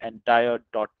supports your entire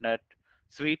 .NET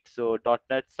suite. So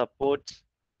 .NET supports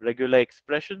regular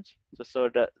expressions. So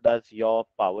does your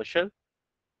PowerShell.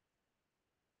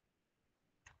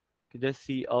 You just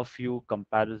see a few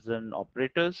comparison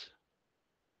operators.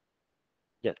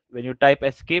 Yes, when you type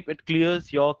escape, it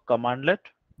clears your commandlet.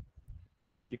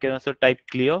 You can also type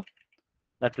clear.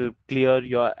 That will clear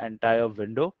your entire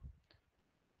window.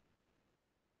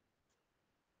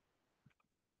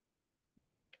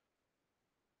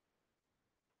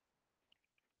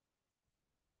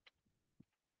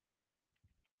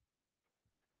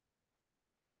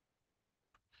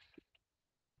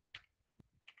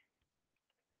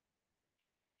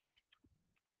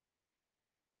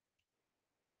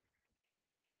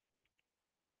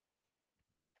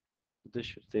 This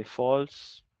should say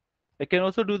false. I can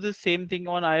also do the same thing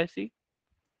on ISE.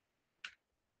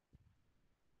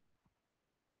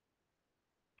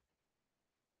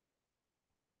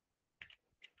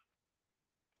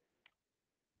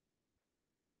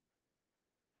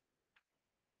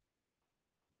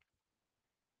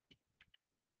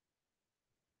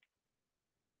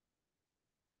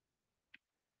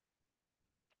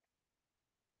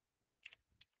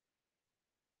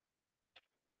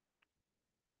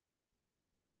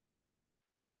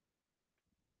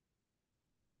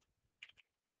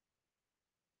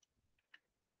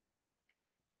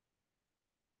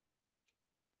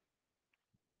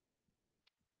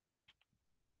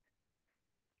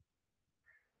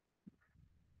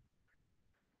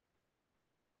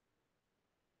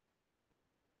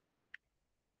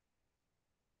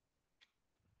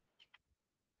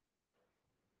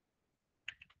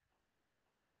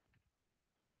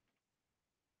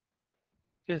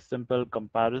 Okay, simple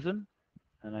comparison,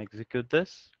 and I execute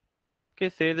this. Okay,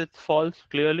 says it's false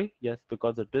clearly. Yes,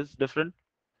 because it is different.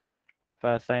 If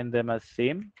I assign them as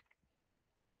same,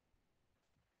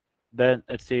 then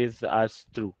it says as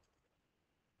true.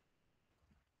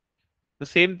 The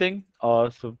same thing.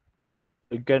 So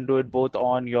you can do it both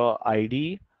on your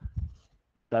ID,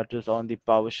 that is on the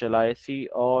PowerShell ISE,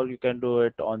 or you can do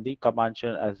it on the command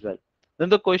shell as well. Then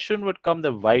the question would come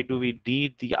that why do we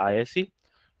need the ISE?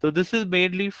 So this is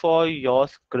mainly for your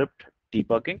script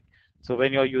debugging. So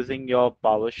when you're using your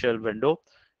PowerShell window,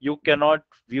 you cannot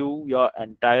view your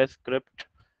entire script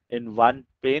in one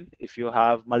pane if you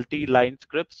have multi-line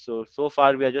scripts. So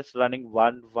far we are just running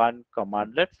one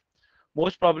commandlet.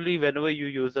 Most probably whenever you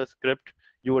use a script,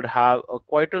 you would have a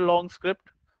quite a long script,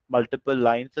 multiple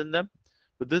lines in them.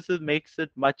 So makes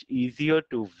it much easier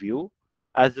to view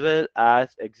as well as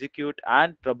execute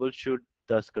and troubleshoot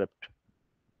the script.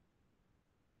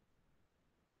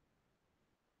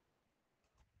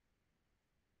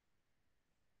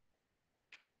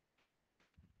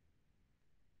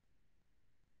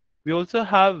 We also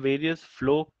have various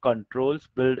flow controls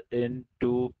built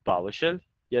into PowerShell.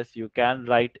 Yes, you can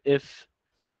write if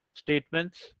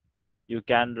statements, you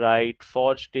can write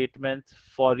for statements,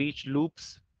 for each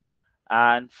loops,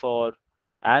 and for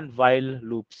and while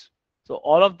loops. So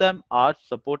all of them are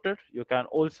supported. You can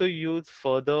also use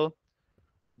further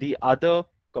the other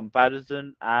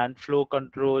comparison and flow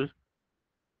control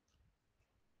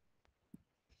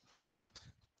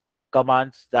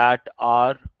commands that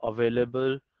are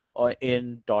available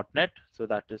in .NET. So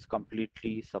that is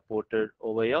completely supported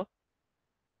over here.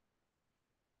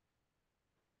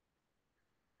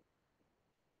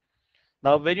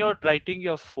 Now, when you're writing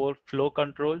your for flow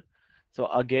control, so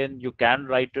again, you can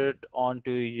write it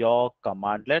onto your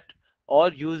commandlet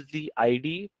or use the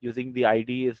ID. Using the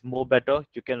ID is more better.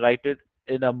 You can write it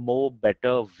in a more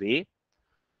better way.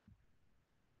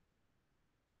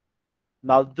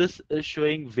 Now, this is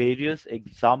showing various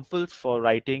examples for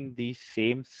writing the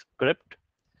same script.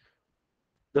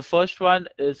 The first one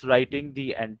is writing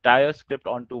the entire script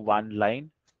onto one line,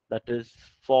 that is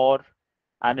for,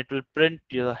 and it will print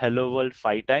your hello world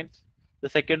 5 times. The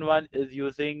second one is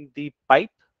using the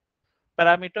pipe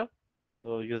parameter,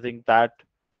 so using that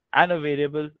and a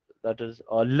variable that is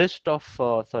a list of,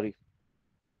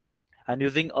 and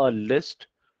using a list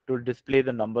to display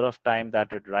the number of time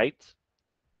that it writes.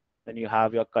 Then you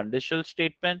have your conditional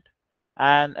statement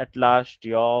and at last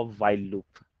your while loop.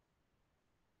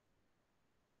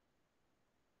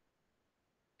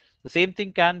 The same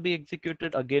thing can be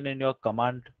executed again in your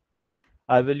command.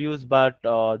 I will use, but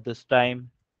this time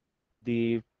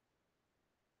the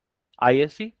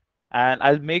ISE, and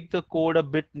I'll make the code a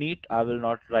bit neat. I will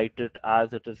not write it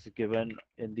as it is given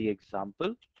in the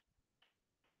example.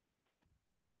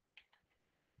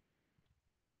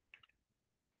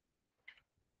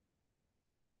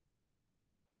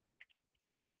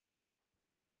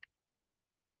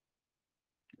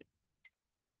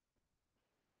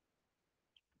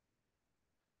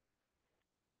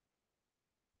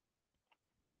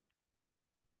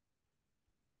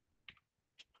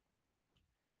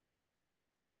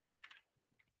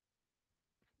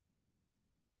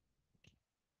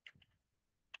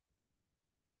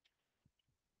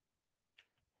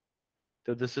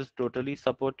 So this is totally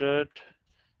supported.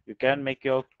 You can make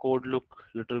your code look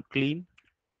little clean.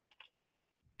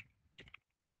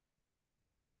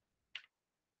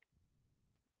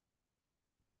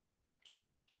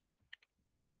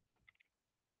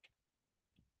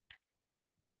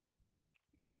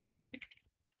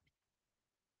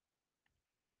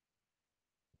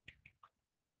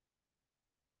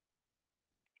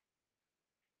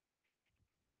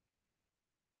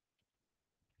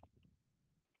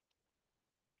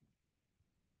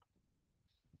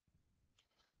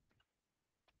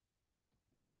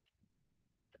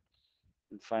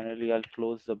 And finally, I'll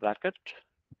close the bracket.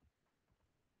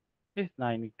 Okay, now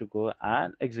I need to go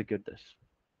and execute this.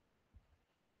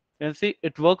 You can see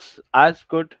it works as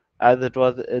good as it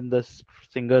was in this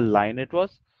single line it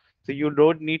was. So you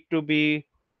don't need to be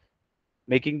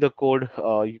making the code.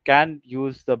 You can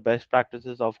use the best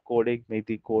practices of coding, make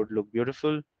the code look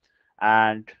beautiful,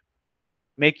 and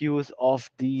make use of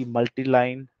the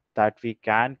multi-line that we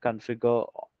can configure,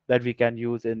 that we can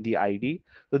use in the ID.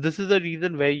 So this is the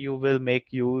reason where you will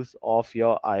make use of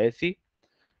your ISE.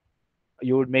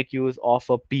 You would make use of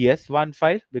a PS1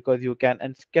 file because you can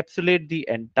encapsulate the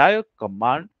entire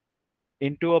command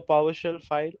into a PowerShell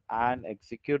file and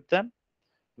execute them.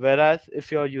 Whereas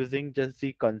if you're using just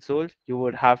the console, you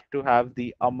would have to have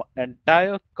the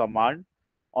entire command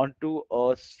onto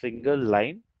a single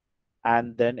line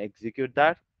and then execute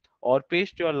that, or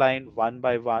paste your line one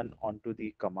by one onto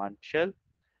the command shell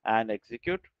and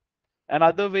execute.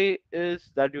 Another way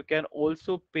is that you can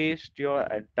also paste your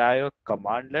entire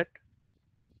commandlet,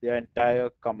 the entire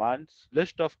commands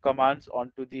list of commands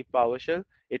onto the PowerShell.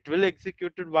 It will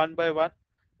execute it one by one,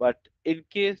 but in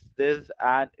case there's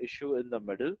an issue in the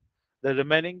middle, the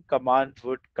remaining commands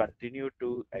would continue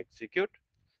to execute.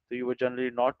 So you would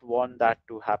generally not want that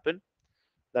to happen.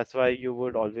 That's why you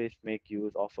would always make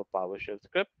use of a PowerShell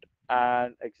script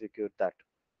and execute that.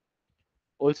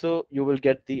 Also, you will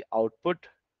get the output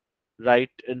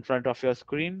right in front of your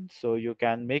screen, so you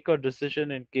can make a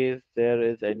decision in case there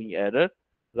is any error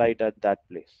right at that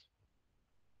place.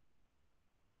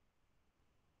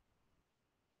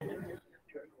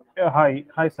 Hi,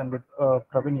 Sandeep.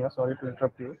 Praveen here. Sorry to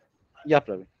interrupt you. Yeah,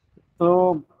 Praveen.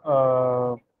 So,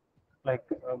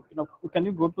 can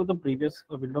you go to the previous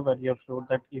window where you have showed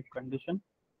that if condition?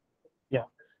 Yeah.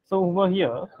 So over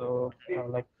here,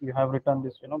 you have written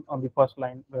this, on the first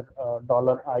line where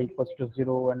dollar I equals to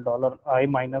zero and dollar I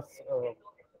minus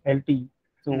LT.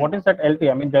 So Mhm. what is that LT?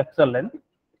 I mean, that's the length.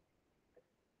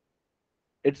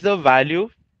 It's the value,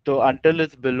 so until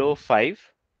it's below 5,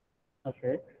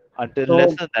 Okay. until So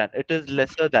lesser than, it is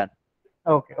lesser than.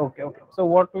 okay. So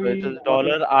what So it we is what we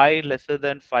dollar I lesser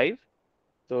than 5.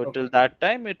 So okay. till that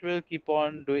time, it will keep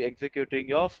on doing executing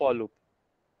your for loop.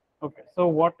 Okay. So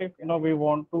what if we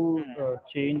want to Mhm.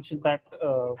 change that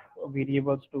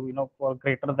variables to for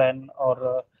greater than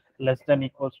or less than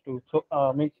equals to? So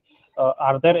means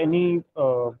are there any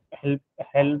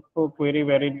help query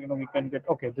wherein we can get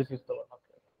okay, this is the one.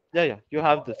 Yeah, yeah, you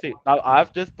have the see. Now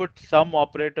I've just put some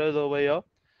operators over here.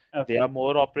 There Okay. are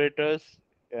more operators,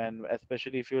 and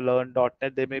especially if you learn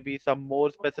 .NET, there may be some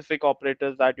more specific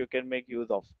operators that you can make use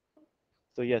of.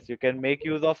 So yes, you can make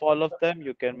use of all of them.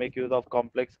 You can make use of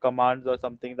complex commands or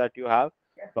something that you have,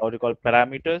 what you call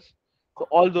parameters. So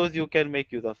all those you can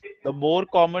make use of. The more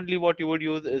commonly what you would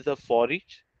use is a for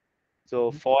each.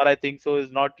 So for I think so is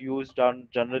not used on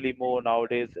generally more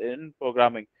nowadays in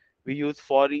programming. We use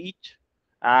for each,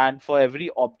 and for every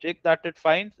object that it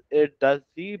finds, it does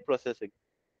the processing.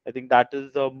 I think that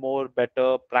is a more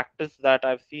better practice that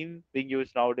I've seen being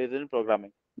used nowadays in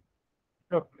programming.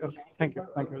 Okay. Okay. Thank you.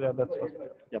 Thank you. Yeah, that's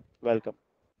perfect. Yep, welcome.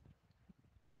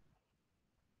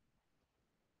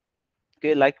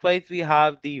 Okay, likewise we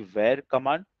have the where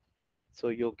command. So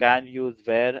you can use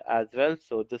where as well.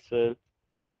 So this will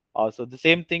also the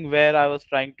same thing where I was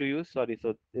trying to use. Sorry,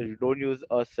 so you don't use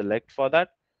a select for that.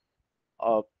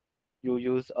 Uh, you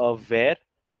use a where,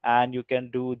 and you can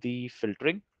do the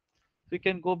filtering. We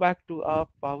can go back to our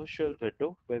PowerShell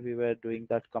window where we were doing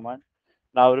that command.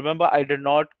 Now remember, I did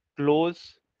not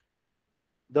close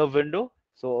the window,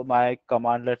 so my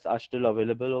commandlets are still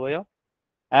available over here.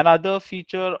 Another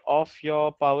feature of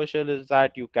your PowerShell is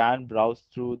that you can browse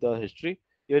through the history.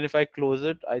 Even if I close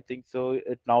it, I think so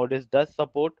it nowadays does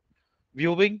support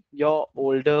viewing your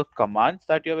older commands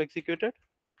that you have executed.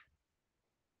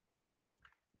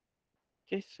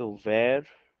 Okay, so where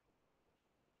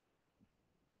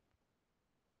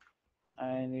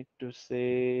I need to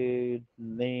say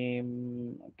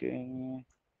name. Okay,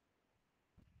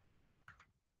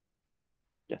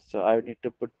 yes, so I need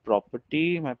to put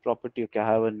property. My property, okay, I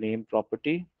have a name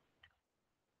property.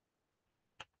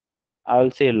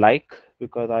 I'll say like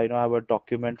because I know I have a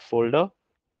document folder.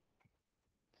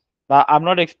 Now, I'm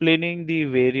not explaining the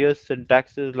various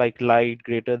syntaxes like light,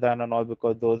 greater than, and all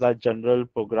because those are general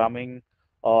programming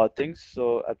things.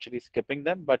 So actually skipping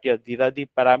them. But yeah, these are the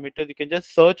parameters. You can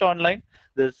just search online.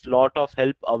 There's a lot of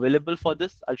help available for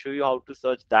this. I'll show you how to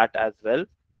search that as well.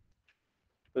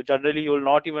 So generally, you will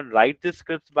not even write the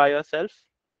scripts by yourself.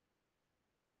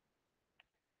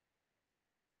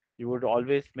 You would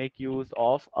always make use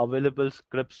of available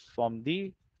scripts from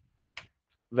the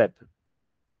web.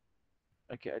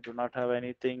 Okay, I do not have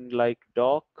anything like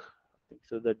doc. I think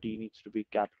so the D needs to be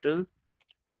capital.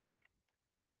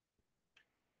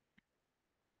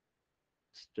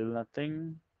 Still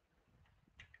nothing.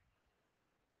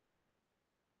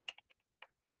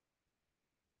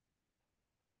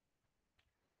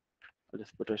 I'll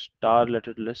just put a star, let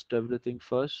it list everything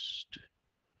first.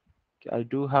 Okay, I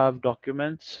do have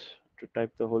documents to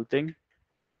type the whole thing.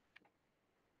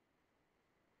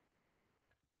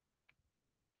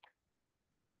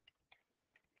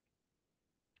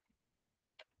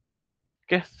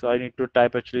 Okay, so I need to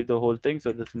type actually the whole thing.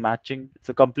 So this matching, it's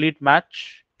a complete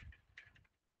match.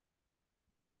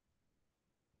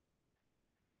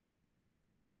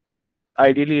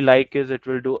 Ideally, like is it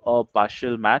will do a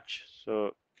partial match.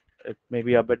 So it may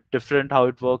be a bit different how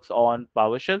it works on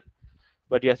PowerShell.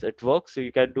 But yes, it works. So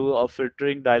you can do a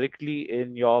filtering directly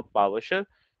in your PowerShell.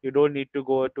 You don't need to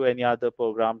go to any other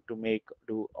program to make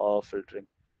do a filtering.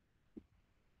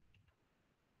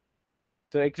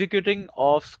 So executing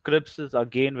of scripts is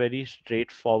again very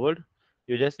straightforward.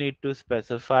 You just need to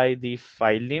specify the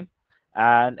file name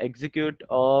and execute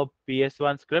a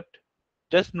PS1 script.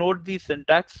 Just note the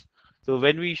syntax. So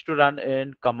when we used to run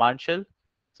in command shell,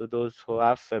 so those who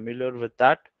are familiar with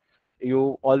that,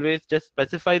 you always just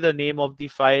specify the name of the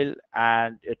file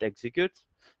and it executes.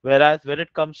 Whereas when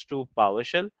it comes to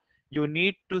PowerShell, you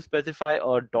need to specify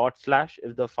a dot slash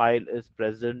if the file is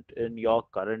present in your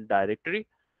current directory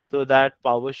so that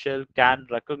PowerShell can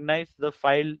recognize the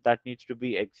file that needs to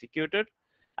be executed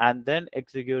and then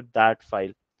execute that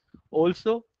file.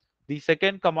 Also, the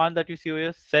second command that you see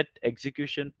here, set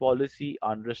execution policy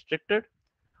unrestricted.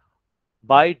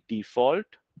 By default,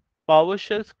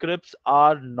 PowerShell scripts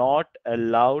are not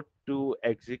allowed to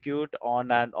execute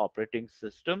on an operating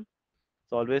system.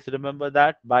 So always remember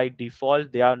that by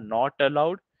default, they are not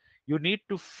allowed. You need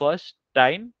to first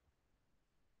time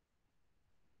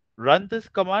run this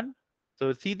command.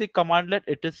 So see the commandlet,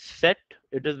 it is set,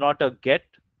 it is not a get.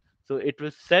 So it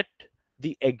will set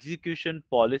the execution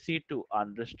policy to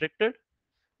unrestricted.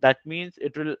 That means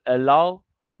it will allow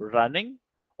running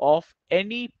of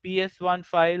any PS1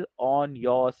 file on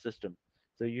your system.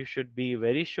 So you should be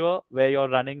very sure where you're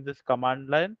running this command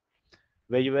line,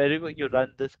 wherever you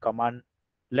run this command,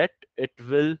 let it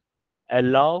will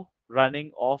allow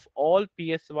running of all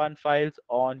PS1 files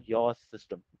on your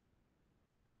system.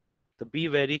 So be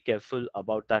very careful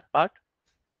about that part.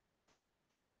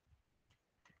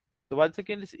 So once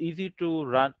again, it's easy to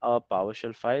run a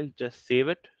PowerShell file. Just save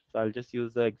it. So I'll just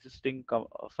use the existing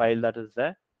file that is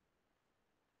there.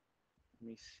 Let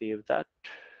me save that.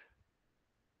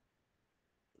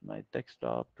 My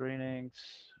desktop trainings.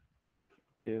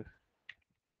 If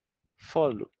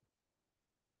for loop.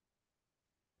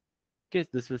 Okay,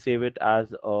 this will save it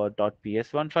as a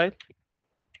 .ps1 file.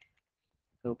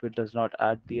 Hope it does not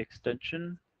add the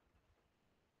extension.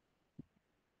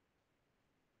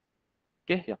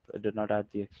 Okay, yeah, it did not add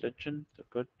the extension. So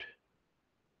good.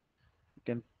 You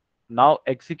can now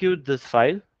execute this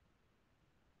file.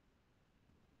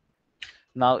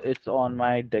 Now it's on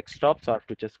my desktop, so I have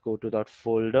to just go to that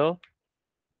folder.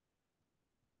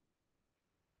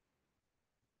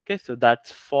 Okay, so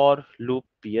that's for loop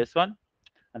ps1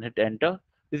 and hit enter.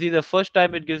 You see, the first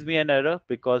time it gives me an error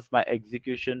because my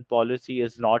execution policy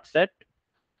is not set.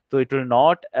 So it will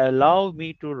not allow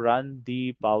me to run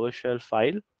the PowerShell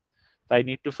file. I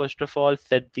need to first of all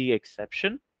set the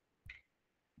exception,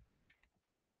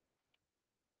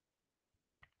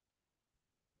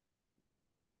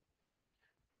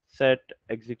 set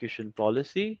execution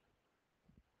policy,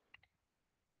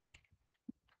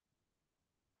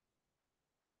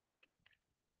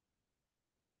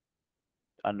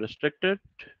 unrestricted.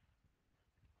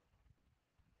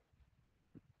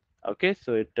 Okay,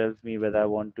 so it tells me whether I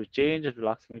want to change. It will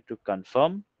ask me to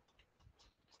confirm.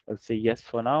 I'll say yes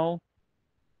for now.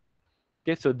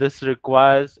 Okay, so this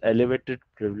requires elevated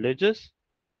privileges.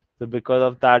 So because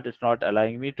of that, it's not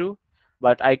allowing me to.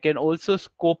 But I can also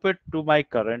scope it to my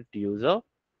current user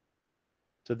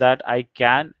so that I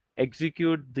can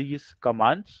execute these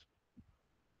commands.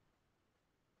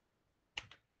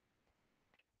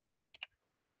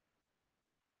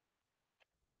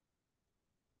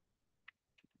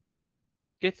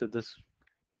 Okay, so this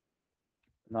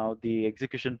now the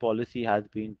execution policy has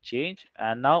been changed,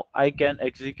 and now I can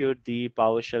execute the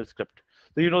PowerShell script.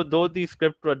 So though the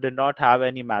script did not have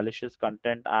any malicious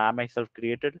content I myself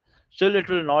created, still it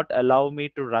will not allow me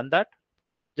to run that,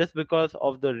 just because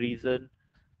of the reason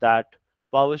that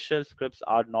PowerShell scripts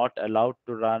are not allowed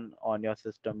to run on your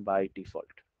system by default.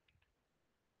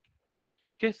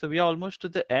 Okay, so we are almost to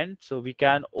the end. So we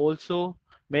can also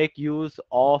make use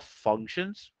of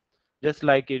functions, just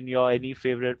like in your any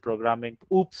favorite programming,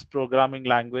 oops, programming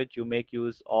language, you make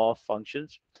use of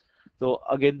functions. So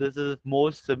again, this is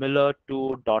more similar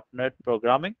to .NET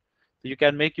programming. So you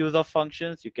can make use of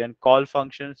functions, you can call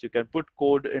functions, you can put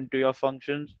code into your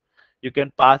functions, you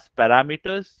can pass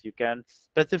parameters, you can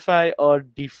specify a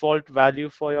default value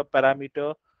for your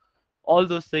parameter. All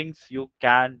those things you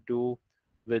can do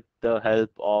with the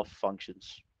help of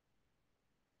functions.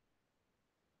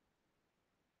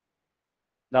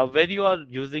 Now, when you are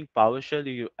using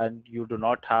PowerShell and you do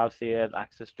not have, say, an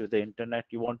access to the internet,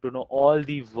 you want to know all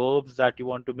the verbs that you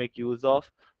want to make use of.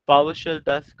 PowerShell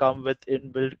does come with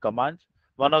inbuilt commands.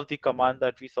 One of the commands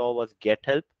that we saw was get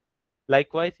help.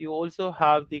 Likewise, you also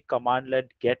have the commandlet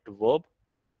get verb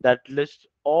that lists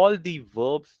all the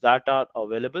verbs that are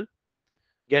available.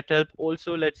 Get help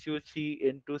also lets you see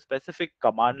into specific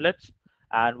commandlets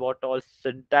and what all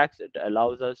syntax it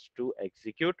allows us to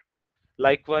execute.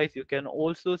 Likewise, you can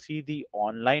also see the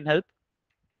online help.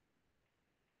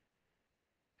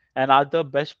 And other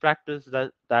best practice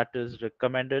that is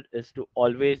recommended is to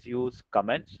always use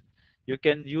comments. You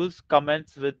can use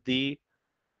comments with the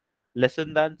less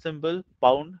than symbol,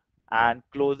 pound, and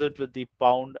close it with the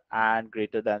pound and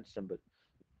greater than symbol.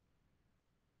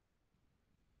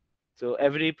 So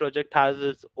every project has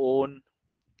its own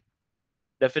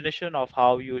definition of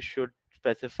how you should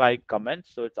specify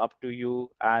comments. So it's up to you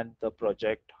and the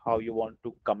project how you want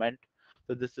to comment.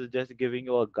 So this is just giving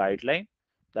you a guideline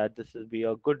that this will be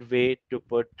a good way to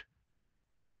put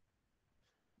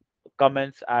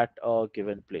comments at a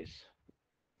given place.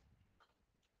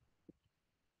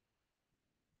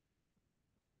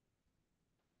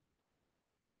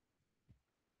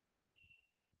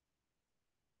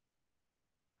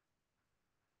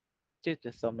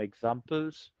 Just some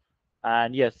examples.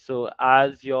 And yes, so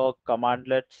as your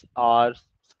commandlets are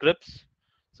scripts,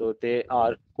 so they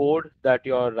are code that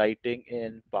you're writing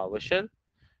in PowerShell.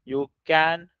 You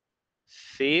can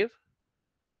save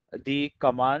the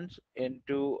commands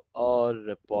into a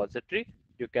repository.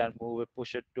 You can move it,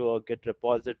 push it to a Git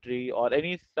repository or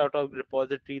any sort of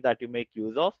repository that you make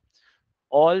use of.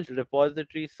 All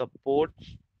repositories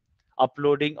supports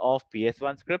uploading of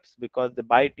PS1 scripts because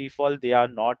by default they are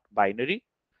not binary.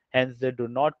 Hence, they do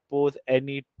not pose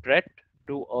any threat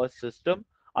to a system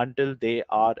until they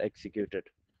are executed.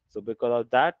 So because of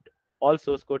that, all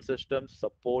source code systems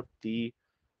support the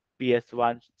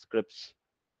PS1 scripts.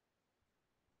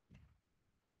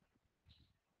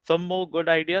 Some more good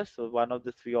ideas. So one of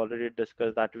this we already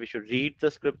discussed that we should read the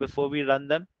script before we run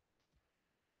them.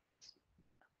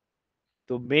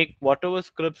 To make whatever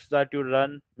scripts that you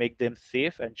run, make them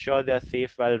safe. Ensure they are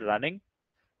safe while running.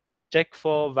 Check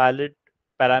for valid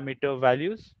parameter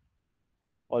values.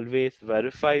 Always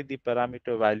verify the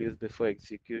parameter values before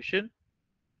execution.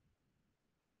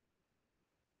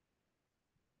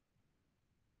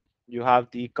 You have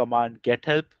the command get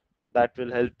help that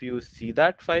will help you see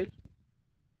that file.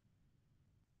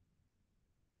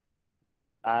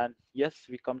 And yes,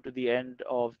 we come to the end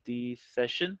of the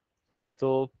session.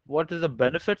 So what is the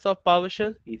benefits of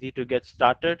PowerShell? Easy to get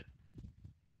started.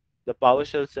 The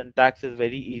PowerShell syntax is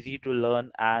very easy to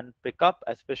learn and pick up,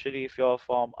 especially if you're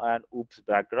from an OOPS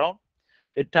background.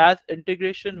 It has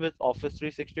integration with Office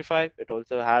 365. It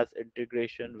also has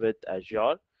integration with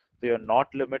Azure. So you're not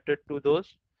limited to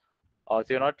those. So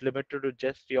you're not limited to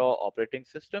just your operating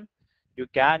system. You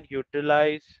can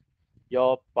utilize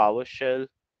your PowerShell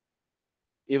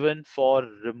even for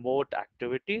remote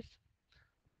activities.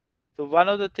 So one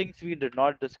of the things we did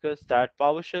not discuss that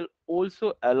PowerShell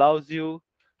also allows you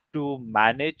to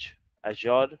manage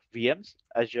Azure VMs,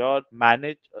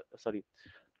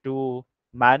 to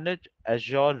manage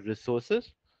Azure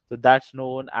resources. So that's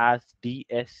known as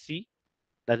DSC,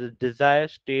 that is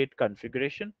desired state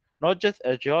configuration. Not just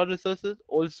Azure resources,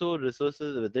 also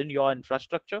resources within your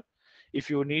infrastructure. If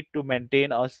you need to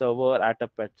maintain a server at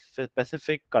a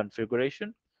specific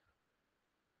configuration,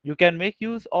 you can make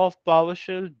use of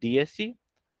PowerShell DSC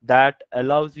that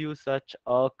allows you such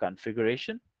a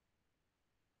configuration.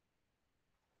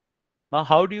 Now,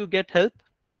 how do you get help?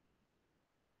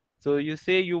 So you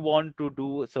say you want to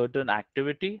do a certain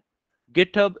activity.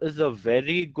 GitHub is a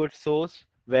very good source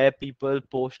where people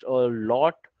post a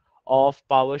lot of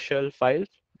PowerShell files.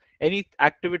 Any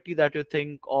activity that you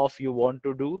think of you want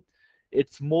to do,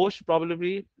 it's most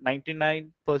probably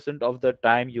 99% of the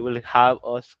time you will have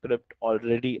a script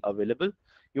already available.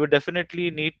 You would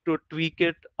definitely need to tweak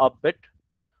it a bit,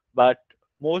 but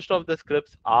most of the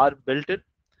scripts are built in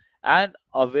and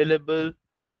available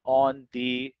on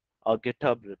the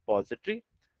GitHub repository.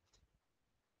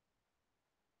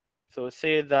 So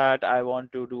say that I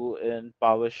want to do in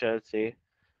PowerShell, say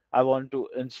I want to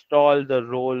install the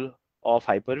role of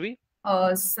Hyper-V.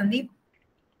 Sandeep.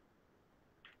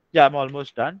 Yeah, I'm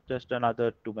almost done. Just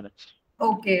another 2 minutes.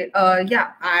 Okay.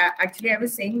 Yeah. I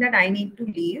was saying that I need to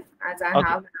leave as I Okay.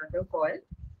 have another call.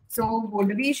 So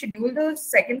would we schedule the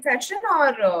second session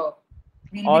or we'll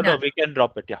be Oh no, done? we can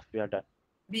drop it. Yeah, we are done.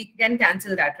 We can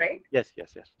cancel that, right? Yes,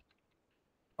 yes, yes.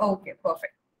 Okay.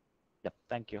 Perfect. Yep.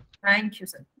 Thank you. Thank you,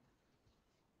 sir.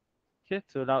 Okay.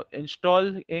 So now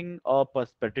installing a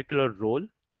particular role.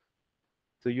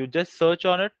 So you just search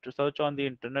on it, search on the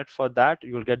internet for that.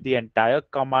 You'll get the entire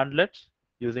commandlets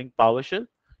using PowerShell.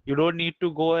 You don't need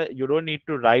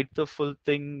to write the full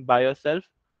thing by yourself.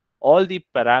 All the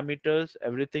parameters,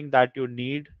 everything that you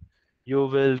need, you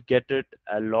will get it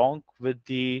along with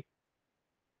the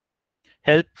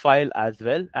help file as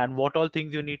well, and what all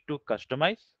things you need to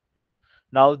customize.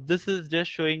 Now, this is just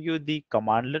showing you the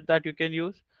commandlet that you can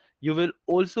use. You will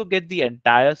also get the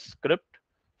entire script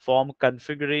from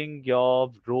configuring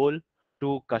your role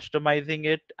to customizing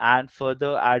it and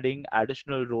further adding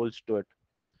additional roles to it.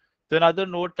 So another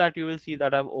note that you will see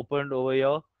that I've opened over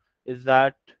here is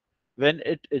that when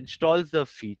it installs the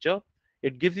feature,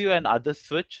 it gives you another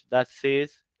switch that says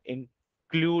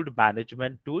include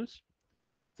management tools.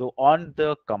 So on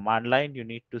the command line, you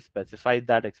need to specify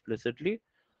that explicitly.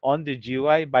 On the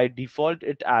GUI, by default,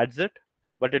 it adds it,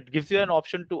 but it gives you an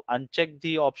option to uncheck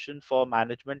the option for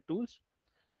management tools.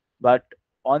 But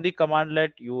on the command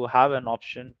line, you have an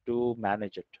option to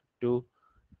manage it, to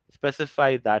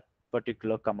specify that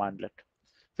particular commandlet.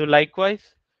 So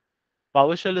likewise,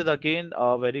 PowerShell is again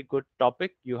a very good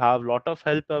topic. You have a lot of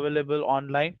help available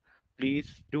online. Please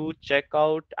do check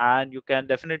out, and you can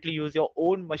definitely use your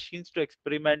own machines to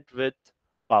experiment with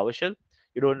PowerShell.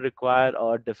 You don't require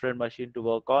a different machine to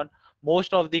work on.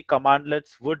 Most of the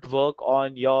commandlets would work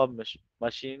on your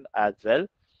machine as well.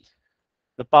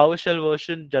 The PowerShell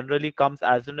version generally comes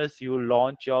as soon as you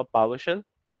launch your PowerShell.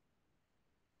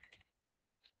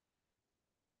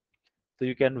 So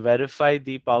you can verify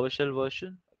the PowerShell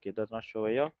version. Okay, it does not show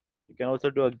here. You can also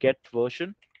do a get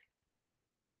version.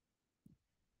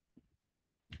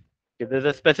 If there's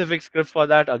a specific script for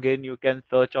that, again, you can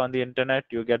search on the internet.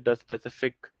 You get the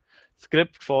specific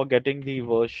script for getting the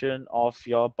version of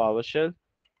your PowerShell.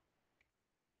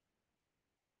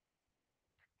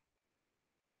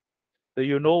 So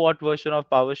you know what version of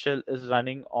PowerShell is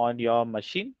running on your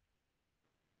machine.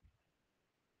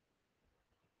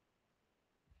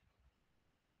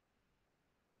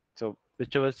 So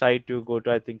whichever site you go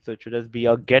to, I think so it should just be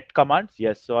a get commands.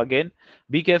 Yes. So again,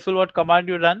 be careful what command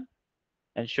you run.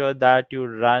 Ensure that you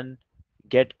run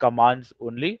get commands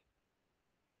only,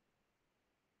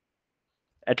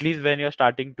 at least when you're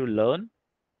starting to learn.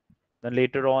 Then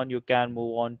later on, you can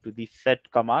move on to the set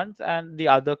commands and the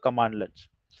other commandlets.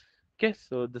 Okay,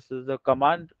 so this is the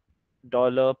command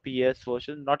 $ps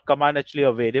version, not command, actually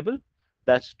a variable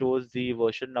that stores the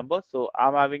version number. So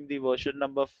I'm having the version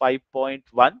number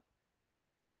 5.1,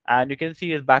 and you can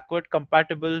see it's backward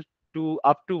compatible to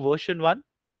up to version 1.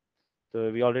 So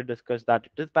we already discussed that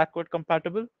it is backward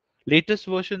compatible. Latest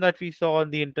version that we saw on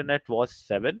the internet was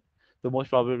 7. So most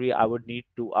probably I would need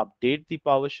to update the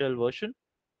PowerShell version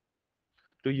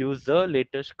to use the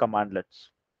latest commandlets.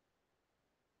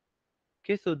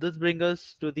 Okay, so this brings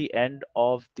us to the end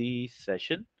of the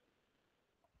session.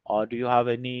 Or do you have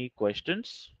any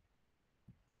questions?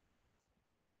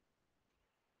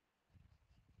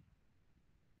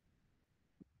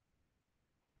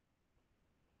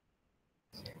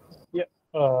 Yeah.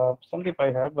 Sandeep,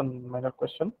 I have one minor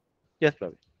question. Yes,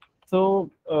 Ravi.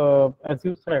 So, as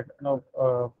you said,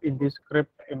 in this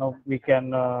script, we can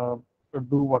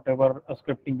do whatever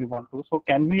scripting we want to. So,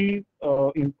 can we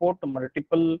import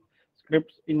multiple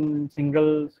scripts in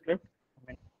single script? I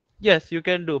mean, Yes, you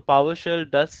can do.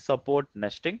 PowerShell does support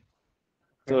nesting.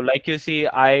 So okay. like you see,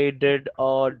 I did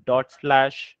a dot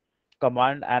slash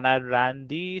command and I ran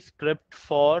the script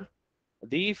for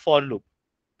the for loop.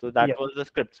 So that Yeah. was the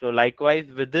script. So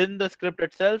likewise, within the script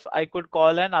itself, I could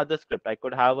call another script. I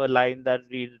could have a line that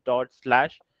reads dot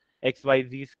slash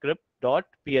XYZ script dot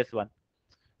PS1.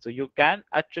 So you can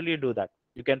actually do that.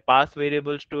 You can pass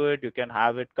variables to it, you can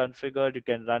have it configured, you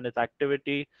can run its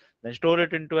activity, then store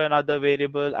it into another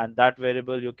variable, and that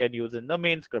variable you can use in the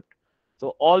main script.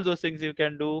 So all those things you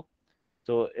can do.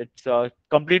 So it's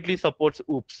completely supports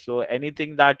oops. So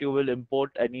anything that you will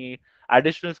import, any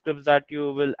additional scripts that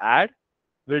you will add,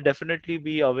 will definitely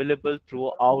be available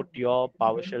throughout your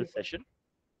PowerShell session.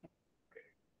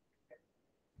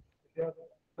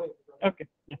 Okay.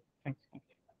 Yeah. Thanks.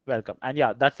 Welcome. And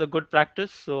yeah, that's a good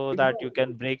practice so that you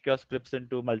can break your scripts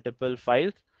into multiple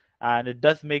files, and it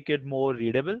does make it more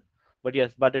readable. But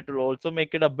yes, but it will also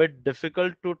make it a bit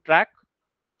difficult to track.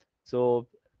 So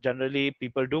generally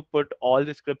people do put all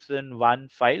the scripts in one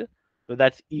file, so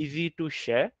that's easy to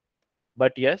share.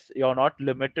 But yes, you're not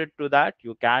limited to that.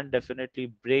 You can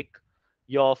definitely break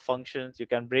your functions, you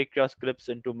can break your scripts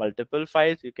into multiple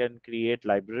files, you can create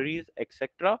libraries,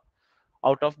 etc.,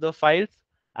 out of the files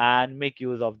and make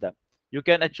use of them. You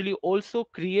can actually also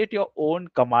create your own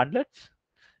commandlets.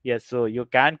 Yes, so you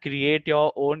can create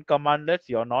your own commandlets.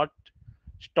 You're not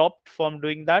stopped from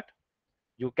doing that.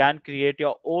 You can create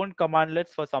your own commandlets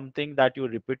for something that you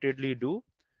repeatedly do.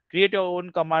 Create your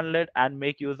own commandlet and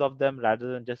make use of them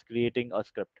rather than just creating a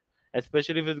script.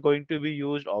 Especially if it's going to be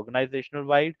used organizational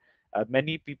wide,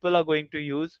 many people are going to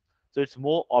use. So it's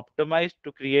more optimized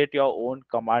to create your own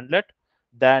commandlet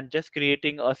than just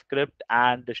creating a script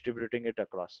and distributing it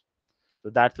across. So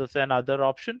that's also another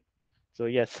option. So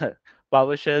yes,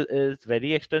 PowerShell is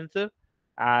very extensive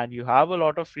and you have a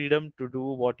lot of freedom to do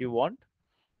what you want.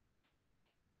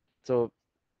 So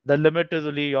the limit is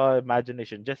only your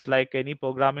imagination. Just like any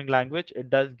programming language, it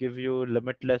does give you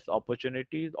limitless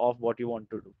opportunities of what you want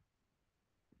to do.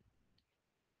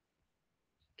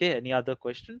 Okay, any other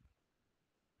question?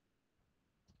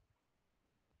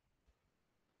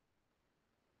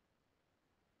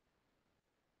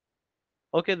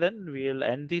 Okay, then we'll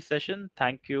end the session.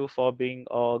 Thank you for being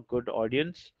a good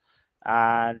audience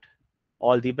and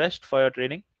all the best for your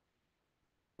training.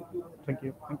 Thank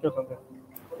you. Thank you, Sanjay.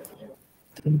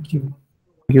 Thank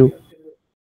you.